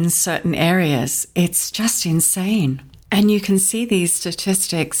higher in certain areas. It's just insane. And you can see these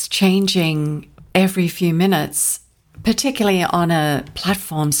statistics changing every few minutes, particularly on a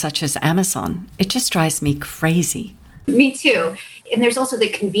platform such as Amazon. It just drives me crazy. Me too. And there's also the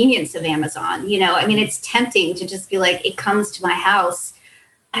convenience of Amazon. It's tempting to just be like, it comes to my house.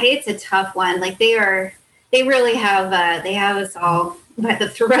 It's a tough one. Like they really have, they have us all by the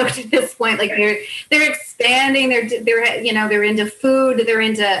throat at this point. Like they're expanding. They're into food.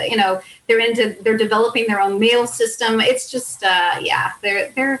 They're developing their own mail system. It's just,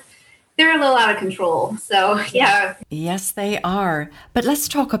 they're a little out of control. So, yeah. Yes, they are. But let's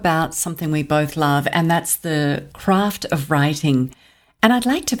talk about something we both love, and that's the craft of writing. And I'd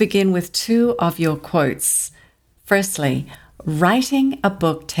like to begin with two of your quotes. Firstly, writing a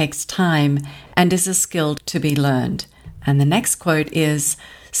book takes time and is a skill to be learned. And the next quote is,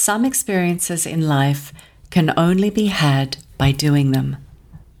 some experiences in life can only be had by doing them.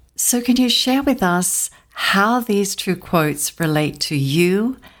 So can you share with us how these two quotes relate to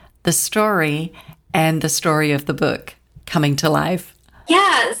you, the story, and the story of the book coming to life?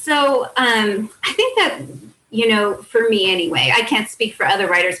 Yeah. So I think that, for me anyway, I can't speak for other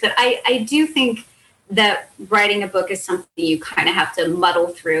writers, but I do think that writing a book is something you kind of have to muddle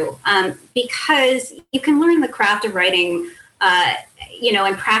through because you can learn the craft of writing,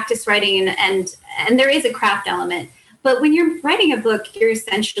 and practice writing, and there is a craft element. But when you're writing a book, you're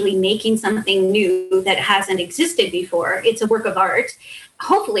essentially making something new that hasn't existed before. It's a work of art.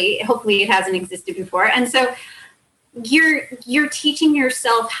 Hopefully it hasn't existed before. And so you're teaching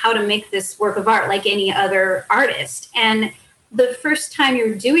yourself how to make this work of art like any other artist. And the first time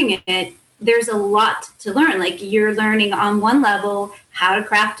you're doing it, there's a lot to learn. Like you're learning on one level how to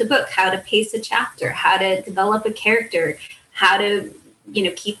craft a book, how to pace a chapter, how to develop a character, how to,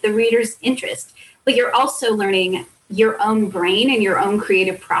 keep the reader's interest. But you're also learning your own brain and your own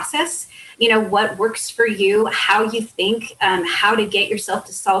creative process, what works for you, how you think, how to get yourself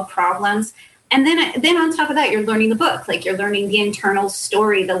to solve problems. And then on top of that, you're learning the book, like you're learning the internal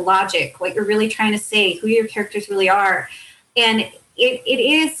story, the logic, what you're really trying to say, who your characters really are. And it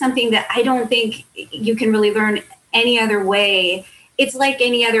is something that I don't think you can really learn any other way. It's like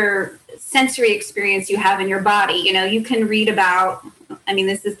any other sensory experience you have in your body. You can read about,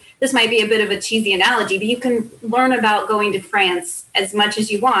 this might be a bit of a cheesy analogy, but you can learn about going to France as much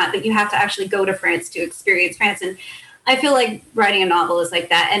as you want, but you have to actually go to France to experience France. And I feel like writing a novel is like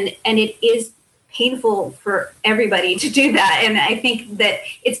that. And it is painful for everybody to do that. And I think that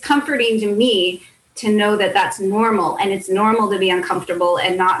it's comforting to me to know that that's normal, and it's normal to be uncomfortable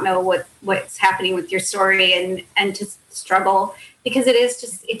and not know what's happening with your story and to struggle, because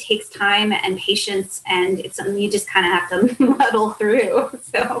it takes time and patience, and it's something you just kind of have to muddle through.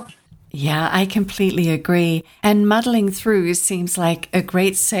 So yeah, I completely agree. And muddling through seems like a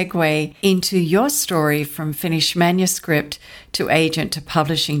great segue into your story from finished manuscript to agent to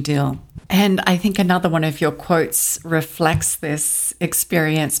publishing deal. And I think another one of your quotes reflects this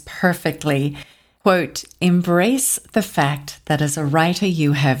experience perfectly. Quote, embrace the fact that as a writer,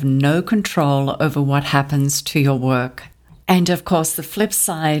 you have no control over what happens to your work. And of course, the flip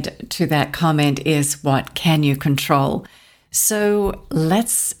side to that comment is what can you control? So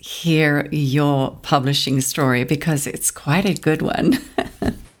let's hear your publishing story, because it's quite a good one.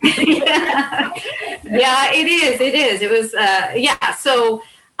 Yeah, it is. It was, So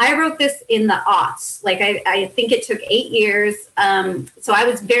I wrote this in the aughts. Like I think it took 8 years. So I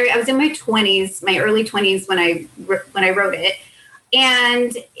was in my 20s, my early 20s when I wrote it,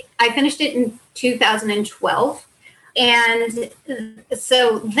 and I finished it in 2012. And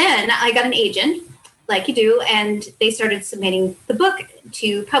so then I got an agent, like you do, and they started submitting the book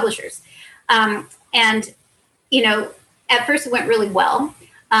to publishers. And, at first it went really well.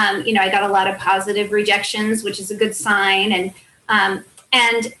 I got a lot of positive rejections, which is a good sign.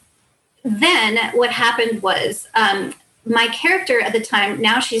 And then what happened was my character at the time,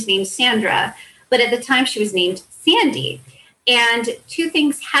 now she's named Sandra, but at the time she was named Sandy. And two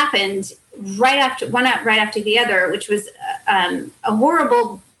things happened one after the other, which was a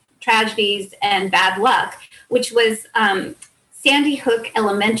horrible tragedies and bad luck, which was Sandy Hook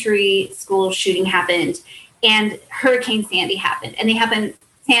Elementary School shooting happened and Hurricane Sandy happened. And they happened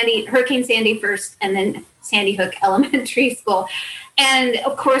Hurricane Sandy first and then Sandy Hook Elementary School. And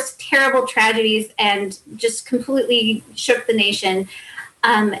of course, terrible tragedies and just completely shook the nation.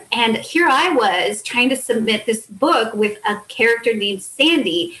 And here I was trying to submit this book with a character named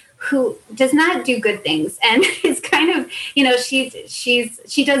Sandy, who does not do good things. And it's kind of,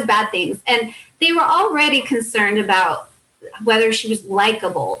 she does bad things. And they were already concerned about whether she was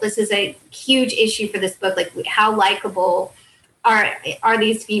likable. This is a huge issue for this book. Like, how likable are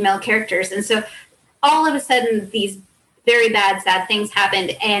these female characters? And so all of a sudden, these very bad, sad things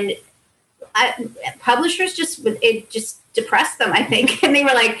happened. And publishers just depressed them, I think. And they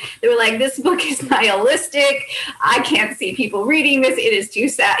were like, this book is nihilistic. I can't see people reading this. It is too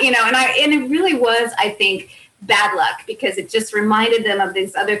sad, and it really was, I think, bad luck, because it just reminded them of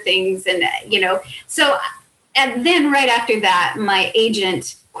these other things. And, and then right after that, my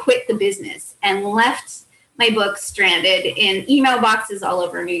agent quit the business and left my book stranded in email boxes all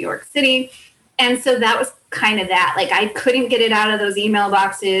over New York City. And so that was kind of that. Like, I couldn't get it out of those email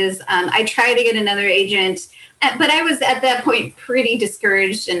boxes. I tried to get another agent, but I was at that point pretty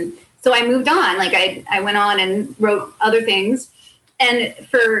discouraged. And so I moved on. Like, I went on and wrote other things. And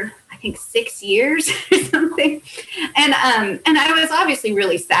for, I think, 6 years or something. And I was obviously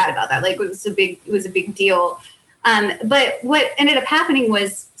really sad about that. Like, it was a big deal. But what ended up happening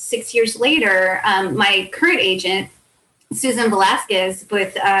was 6 years later, my current agent, Susan Velasquez,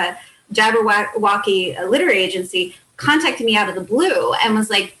 with Jabberwocky Literary Agency, contacted me out of the blue and was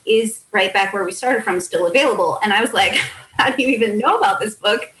like, "Is Right Back Where We Started From still available?" And I was like, "How do you even know about this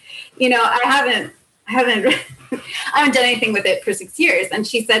book? I haven't done anything with it for 6 years." And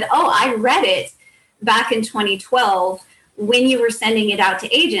she said, "Oh, I read it back in 2012 when you were sending it out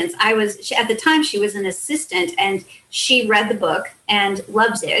to agents." At the time, she was an assistant, and she read the book and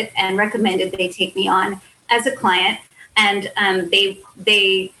loved it and recommended they take me on as a client. And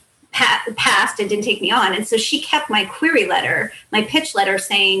they passed and didn't take me on. And so she kept my query letter, my pitch letter,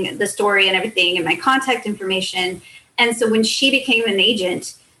 saying the story and everything and my contact information. And so when she became an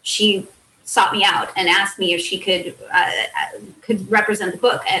agent, she sought me out and asked me if she could represent the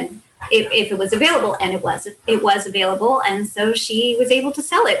book and if it was available. And it was available. And so she was able to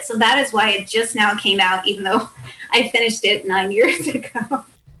sell it. So that is why it just now came out, even though I finished it 9 years ago.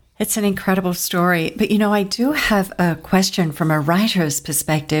 It's an incredible story. But, I do have a question from a writer's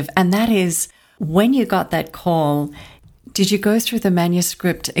perspective, and that is, when you got that call, did you go through the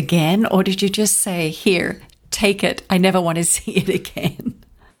manuscript again, or did you just say, "Here, take it. I never want to see it again"?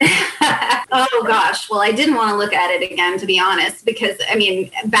 Oh, gosh. Well, I didn't want to look at it again, to be honest, because,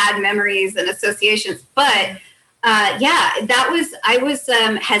 bad memories and associations. But I was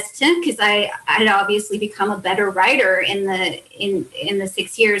hesitant because I had obviously become a better writer in the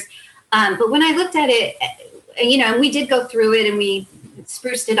 6 years. But when I looked at it, and we did go through it and we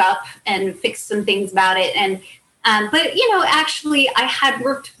spruced it up and fixed some things about it. And, but actually I had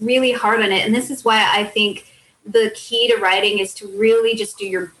worked really hard on it. And this is why I think the key to writing is to really just do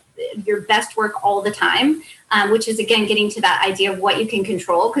your best work all the time, which is, again, getting to that idea of what you can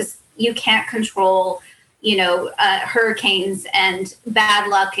control, because you can't control hurricanes and bad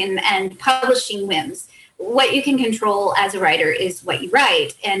luck and publishing whims. What you can control as a writer is what you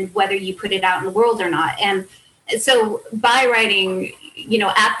write and whether you put it out in the world or not. And so by writing,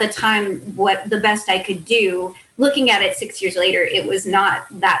 at the time, what the best I could do, looking at it 6 years later, it was not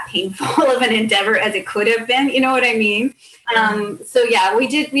that painful of an endeavor as it could have been. You know what I mean? So yeah, we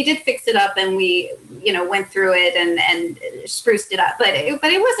did fix it up, and we, went through it and spruced it up. But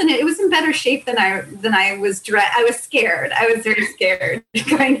it was in better shape than I was. I was scared. I was very scared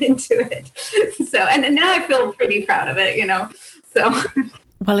going into it. So, and now I feel pretty proud of it. So.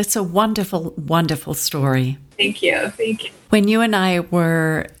 Well, it's a wonderful, wonderful story. Thank you. When you and I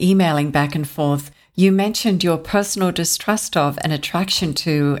were emailing back and forth, you mentioned your personal distrust of and attraction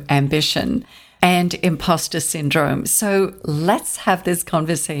to ambition and imposter syndrome. So let's have this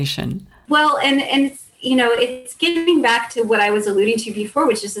conversation. Well, and it's getting back to what I was alluding to before,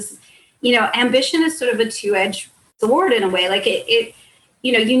 which is this, ambition is sort of a two-edged sword in a way. Like it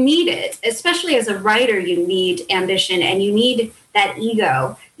you know, you need it, especially as a writer. You need ambition and you need that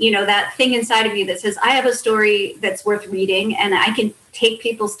ego, you know, that thing inside of you that says, I have a story that's worth reading and I can take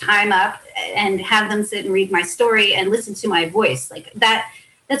people's time up and have them sit and read my story and listen to my voice. Like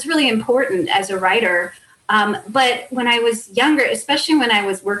that's really important as a writer. But when I was younger, especially when I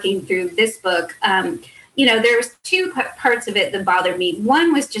was working through this book, you know, there was two parts of it that bothered me.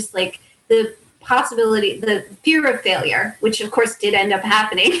 One was just like the possibility, the fear of failure, which of course did end up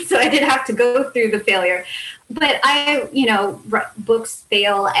happening. So I did have to go through the failure. But you know, books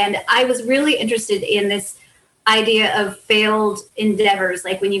fail. And I was really interested in this idea of failed endeavors.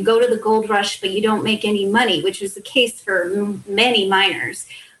 Like when you go to the gold rush, but you don't make any money, which was the case for many miners.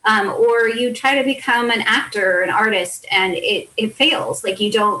 Or you try to become an actor or an artist and it fails, like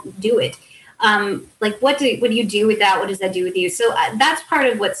you don't do it. Like what do you do with that? What does that do with you? So that's part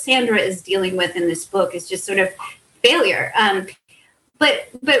of what Sandra is dealing with in this book, is just sort of failure.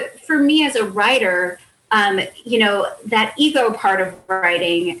 But for me as a writer, you know, that ego part of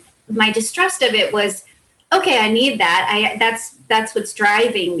writing, my distrust of it was, okay, I need that. That's what's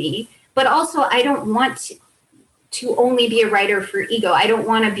driving me. But also I don't want to only be a writer for ego. I don't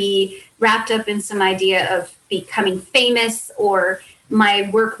want to be wrapped up in some idea of becoming famous or my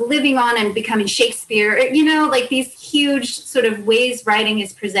work living on and becoming Shakespeare, you know, like these huge sort of ways writing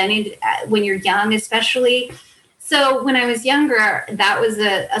is presented when you're young, especially. So when I was younger, that was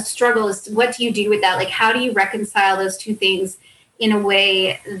a struggle. Is what do you do with that? Like, how do you reconcile those two things in a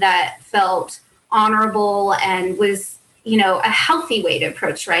way that felt honorable and was, you know, a healthy way to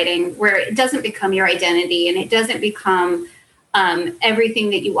approach writing, where it doesn't become your identity and it doesn't become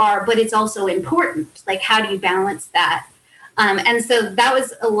everything that you are, but it's also important. Like, how do you balance that? And so that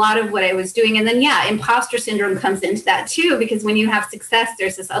was a lot of what I was doing. And then, yeah, imposter syndrome comes into that too, because when you have success,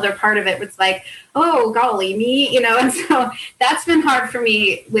 there's this other part of it where it's like, oh, golly, me, you know. And so that's been hard for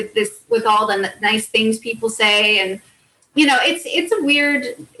me with all the nice things people say. And, you know, it's a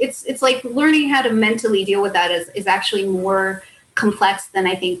weird, it's like learning how to mentally deal with that is actually more complex than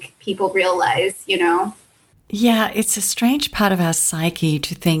I think people realize, you know. Yeah, it's a strange part of our psyche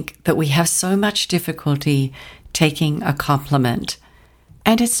to think that we have so much difficulty taking a compliment.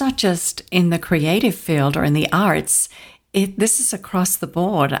 And it's not just in the creative field or in the arts. This is across the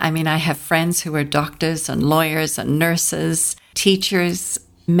board. I mean, I have friends who are doctors and lawyers and nurses, teachers,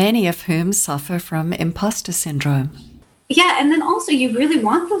 many of whom suffer from imposter syndrome. Yeah, and then also you really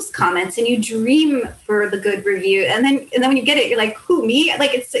want those comments and you dream for the good review, and then when you get it, you're like, who, me?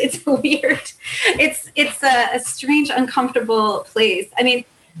 Like it's weird. It's a strange, uncomfortable place. I mean,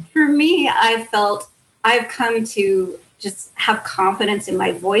 for me, I've come to just have confidence in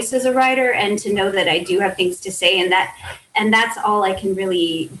my voice as a writer and to know that I do have things to say, and that's all I can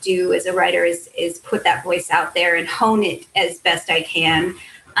really do as a writer is put that voice out there and hone it as best I can.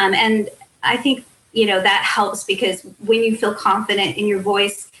 And I think, you know, that helps, because when you feel confident in your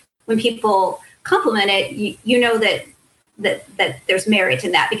voice, when people compliment it, you know that there's merit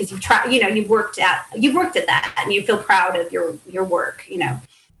in that, because you've worked at that and you feel proud of your work, you know.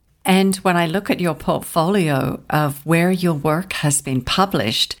 And when I look at your portfolio of where your work has been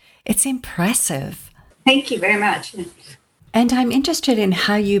published, it's impressive. Thank you very much. And I'm interested in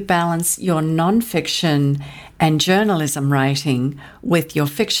how you balance your nonfiction and journalism writing with your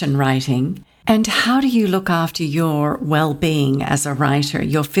fiction writing. And how do you look after your well-being as a writer,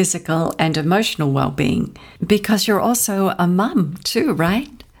 your physical and emotional well-being? Because you're also a mum too,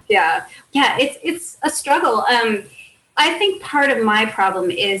 right? Yeah, it's a struggle. I think part of my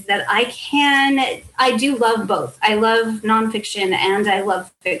problem is that I do love both. I love nonfiction and I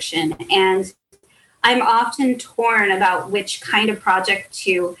love fiction. And I'm often torn about which kind of project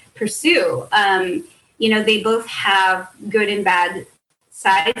to pursue. You know, they both have good and bad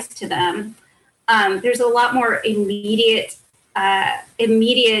sides to them. There's a lot more immediate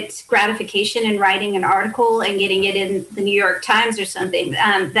gratification in writing an article and getting it in the New York Times or something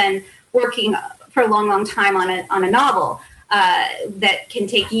than working for a long, long time on a novel that can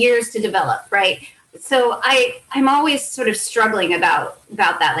take years to develop, right? So I'm always sort of struggling about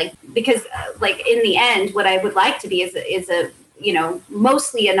that, like, because like in the end, what I would like to be is a you know,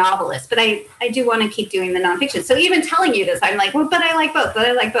 mostly a novelist, but I do want to keep doing the nonfiction. So even telling you this, I'm like, well, but I like both,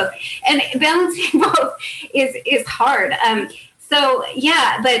 and balancing both is hard. So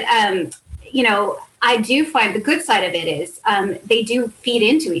yeah, but you know, I do find the good side of it is they do feed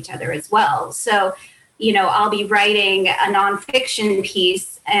into each other as well. So, you know, I'll be writing a nonfiction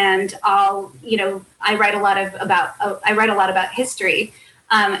piece, and I write a lot about history.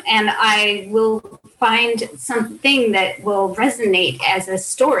 And I will find something that will resonate as a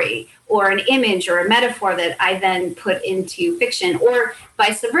story or an image or a metaphor that I then put into fiction, or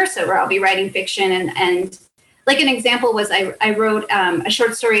vice versa, where I'll be writing fiction. And like an example was I wrote a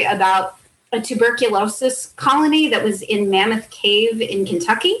short story about a tuberculosis colony that was in Mammoth Cave in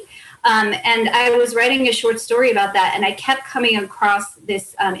Kentucky. And I was writing a short story about that, and I kept coming across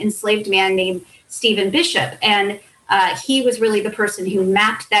this enslaved man named Stephen Bishop. And he was really the person who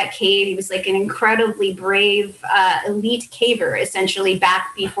mapped that cave. He was like an incredibly brave, elite caver, essentially,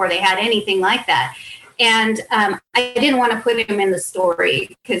 back before they had anything like that. And I didn't want to put him in the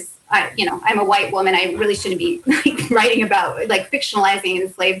story because I'm a white woman. I really shouldn't be writing about fictionalizing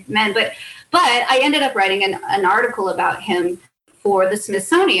enslaved men. But I ended up writing an article about him for the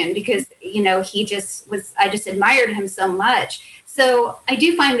Smithsonian because, he just was, I just admired him so much. So I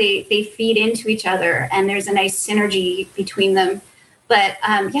do find they feed into each other and there's a nice synergy between them. But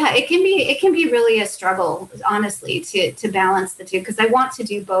it can be really a struggle, honestly, to balance the two, because I want to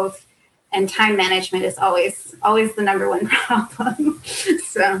do both. And time management is always the number one problem.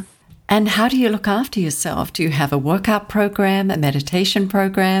 So. And how do you look after yourself? Do you have a workout program, a meditation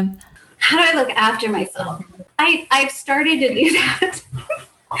program? How do I look after myself? I've started to do that.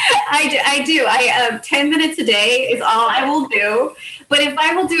 I do. 10 minutes a day is all I will do. But if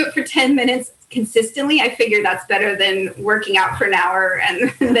I will do it for 10 minutes consistently, I figure that's better than working out for an hour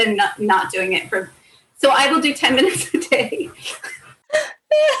and then not doing it for. So I will do 10 minutes a day.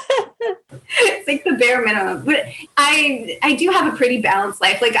 It's like the bare minimum. But I do have a pretty balanced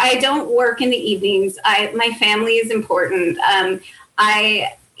life. Like, I don't work in the evenings. My family is important.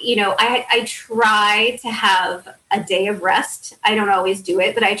 I try to have a day of rest. I don't always do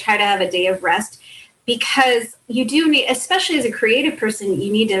it, but I try to have a day of rest because you do need, especially as a creative person,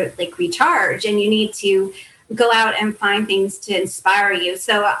 you need to recharge and you need to go out and find things to inspire you.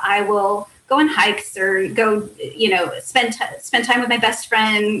 So I will go on hikes or go, spend time with my best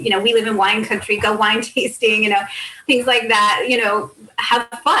friend. We live in wine country, go wine tasting, things like that, have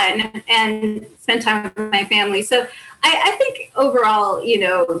fun and spend time with my family. So I think overall,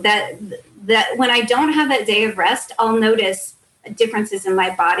 that when I don't have that day of rest, I'll notice differences in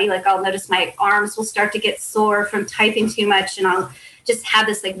my body. Like, I'll notice my arms will start to get sore from typing too much, and I'll just have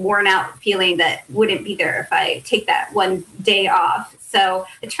this worn out feeling that wouldn't be there if I take that one day off. So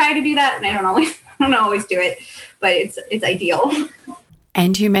I try to do that, and I don't always do it, but it's ideal.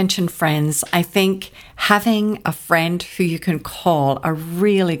 And you mentioned friends. I think having a friend who you can call a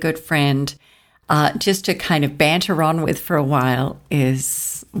really good friend, just to kind of banter on with for a while,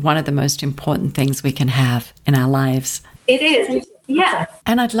 is one of the most important things we can have in our lives. It is, yeah.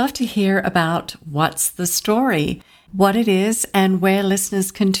 And I'd love to hear about What's the Story, what it is, and where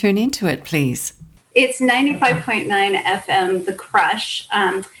listeners can tune into it, please. It's 95.9 FM, The Crush.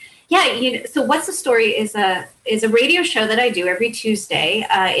 So What's the Story is a radio show that I do every Tuesday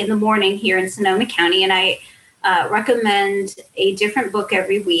in the morning here in Sonoma County, and I recommend a different book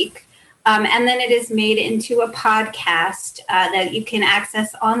every week. And then it is made into a podcast that you can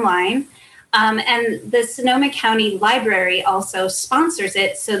access online. And the Sonoma County Library also sponsors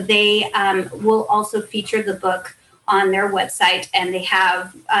it, so they will also feature the book on their website, and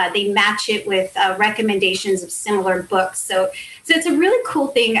they match it with recommendations of similar books. So it's a really cool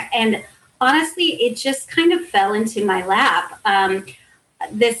thing, and honestly, it just kind of fell into my lap.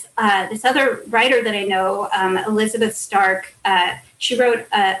 This other writer that I know, Elizabeth Stark, she wrote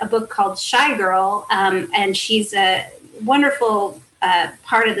a book called Shy Girl, and she's a wonderful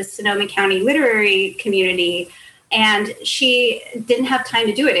part of the Sonoma County literary community, and she didn't have time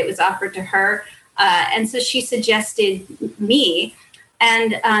to do it. It was offered to her. And so she suggested me.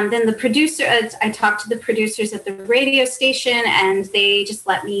 And then the producer, I talked to the producers at the radio station, and they just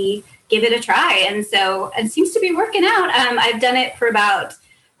let me give it a try. And so it seems to be working out. I've done it for about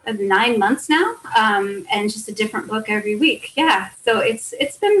 9 months now, and just a different book every week. Yeah, so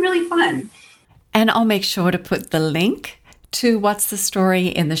it's been really fun. And I'll make sure to put the link to What's the Story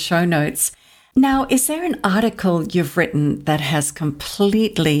in the show notes. Now, is there an article you've written that has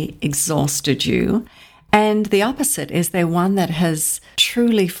completely exhausted you? And the opposite, is there one that has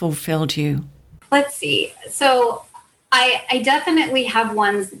truly fulfilled you? Let's see. So I definitely have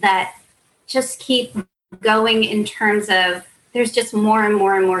ones that just keep going in terms of there's just more and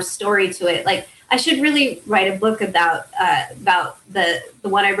more and more story to it. Like, I should really write a book about the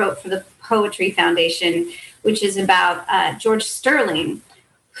one I wrote for the Poetry Foundation, which is about George Sterling,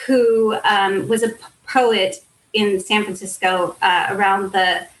 who was a poet in San Francisco around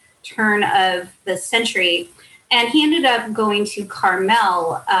the turn of the century. And he ended up going to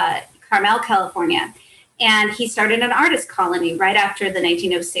Carmel, California. And he started an artist colony right after the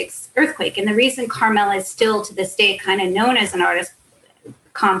 1906 earthquake. And the reason Carmel is still to this day kind of known as an artist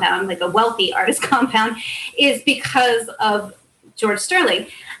compound, like a wealthy artist compound, is because of George Sterling.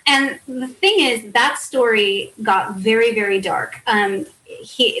 And the thing is, that story got very, very dark.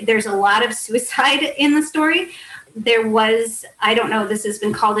 There's a lot of suicide in the story. There was, I don't know, this has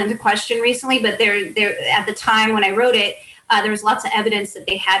been called into question recently, but there at the time when I wrote it, there was lots of evidence that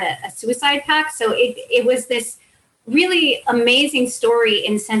they had a suicide pact. So it was this really amazing story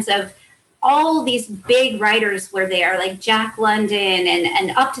in the sense of all these big writers were there, like Jack London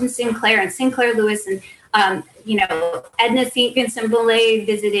and Upton Sinclair and Sinclair Lewis and Edna St. Vincent Millay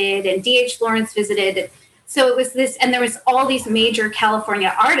visited and D.H. Lawrence visited. So it was this, and there was all these major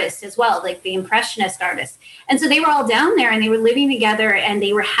California artists as well, like the Impressionist artists. And so they were all down there and they were living together and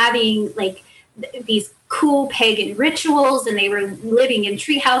they were having like these cool pagan rituals and they were living in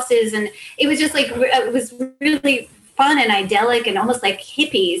tree houses. And it was just like, it was really fun and idyllic and almost like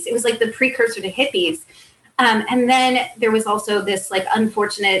hippies. It was like the precursor to hippies. And then there was also this like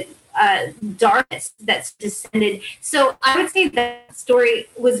unfortunate darkness that's descended. So I would say that story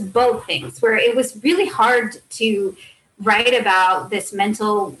was both things, where it was really hard to write about these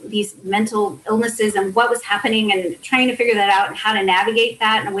mental illnesses and what was happening and trying to figure that out and how to navigate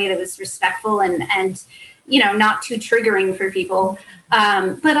that in a way that was respectful and not too triggering for people.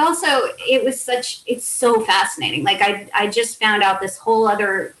 But also it's so fascinating. Like I just found out this whole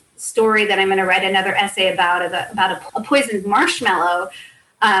other story that I'm going to write another essay about a poisoned marshmallow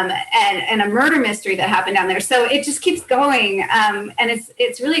and a murder mystery that happened down there. So it just keeps going. And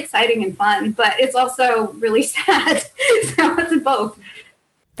it's really exciting and fun, but it's also really sad. So it's both.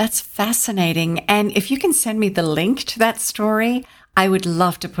 That's fascinating. And if you can send me the link to that story, I would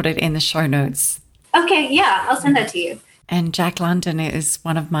love to put it in the show notes. Okay, yeah, I'll send that to you. And Jack London is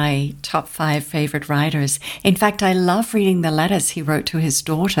one of my top 5 favorite writers. In fact, I love reading the letters he wrote to his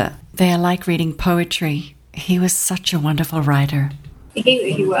daughter. They are like reading poetry. He was such a wonderful writer.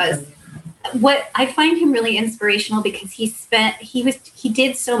 He was. What I find him really inspirational because he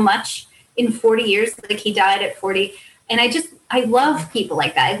did so much in 40 years. Like he died at 40. And I love people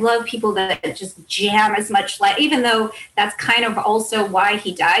like that. I love people that just jam as much life, even though that's kind of also why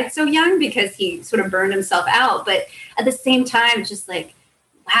he died so young, because he sort of burned himself out. But at the same time, just like,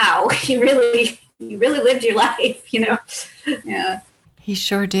 wow, you really lived your life, Yeah. He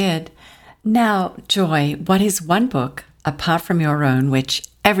sure did. Now, Joy, what is one book, apart from your own, which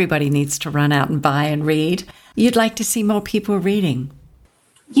everybody needs to run out and buy and read, you'd like to see more people reading?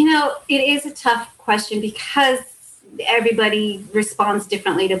 It is a tough question because everybody responds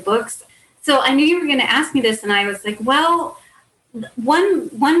differently to books. So I knew you were going to ask me this, and I was like, well, one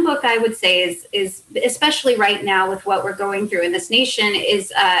book I would say is especially right now with what we're going through in this nation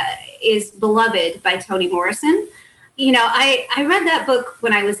is Beloved by Toni Morrison. I read that book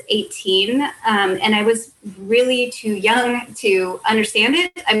when I was 18, and I was really too young to understand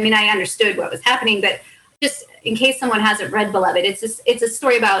it. I mean, I understood what was happening, but just in case someone hasn't read Beloved, it's a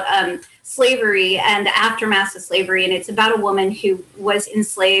story about slavery and the aftermath of slavery, and it's about a woman who was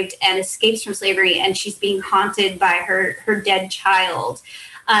enslaved and escapes from slavery, and she's being haunted by her dead child,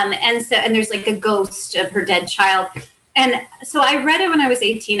 and there's like a ghost of her dead child. And so I read it when I was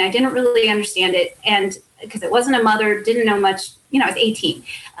 18. I didn't really understand it, and because it wasn't a mother, didn't know much. I was 18.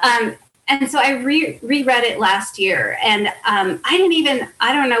 And so I reread it last year, and I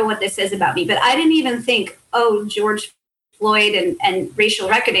don't know what this says about me, but I didn't even think, oh, George Floyd and racial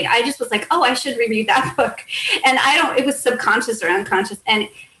reckoning. I just was like, oh, I should reread that book. And it was subconscious or unconscious. And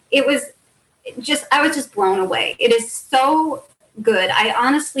I was just blown away. It is so good. I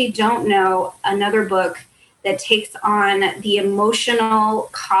honestly don't know another book that takes on the emotional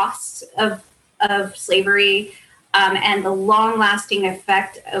costs of slavery, and the long-lasting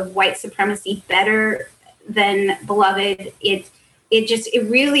effect of white supremacy better than Beloved. It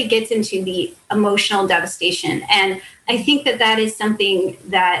really gets into the emotional devastation. And I think that is something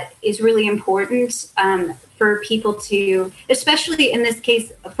that is really important for people to, especially in this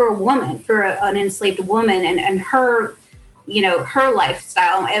case, for a woman, for an enslaved woman and her, her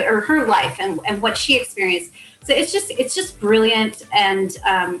lifestyle or her life and what she experienced. So it's just brilliant and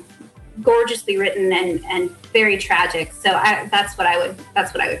gorgeously written and very tragic. So that's what I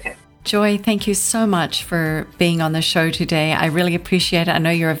would pick. Joy, thank you so much for being on the show today. I really appreciate it. I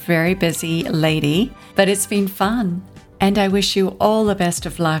know you're a very busy lady, but it's been fun. And I wish you all the best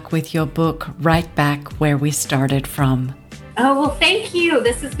of luck with your book, Right Back Where We Started From. Oh, well, thank you.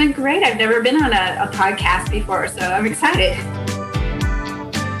 This has been great. I've never been on a podcast before, so I'm excited.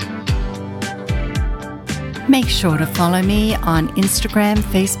 Make sure to follow me on Instagram,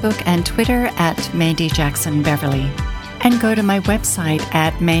 Facebook, and Twitter at Mandy Jackson Beverly. And go to my website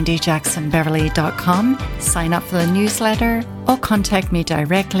at mandyjacksonbeverly.com, sign up for the newsletter, or contact me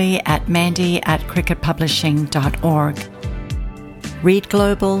directly at mandy@cricketpublishing.org. Read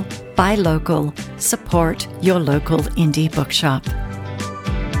global, buy local, support your local indie bookshop.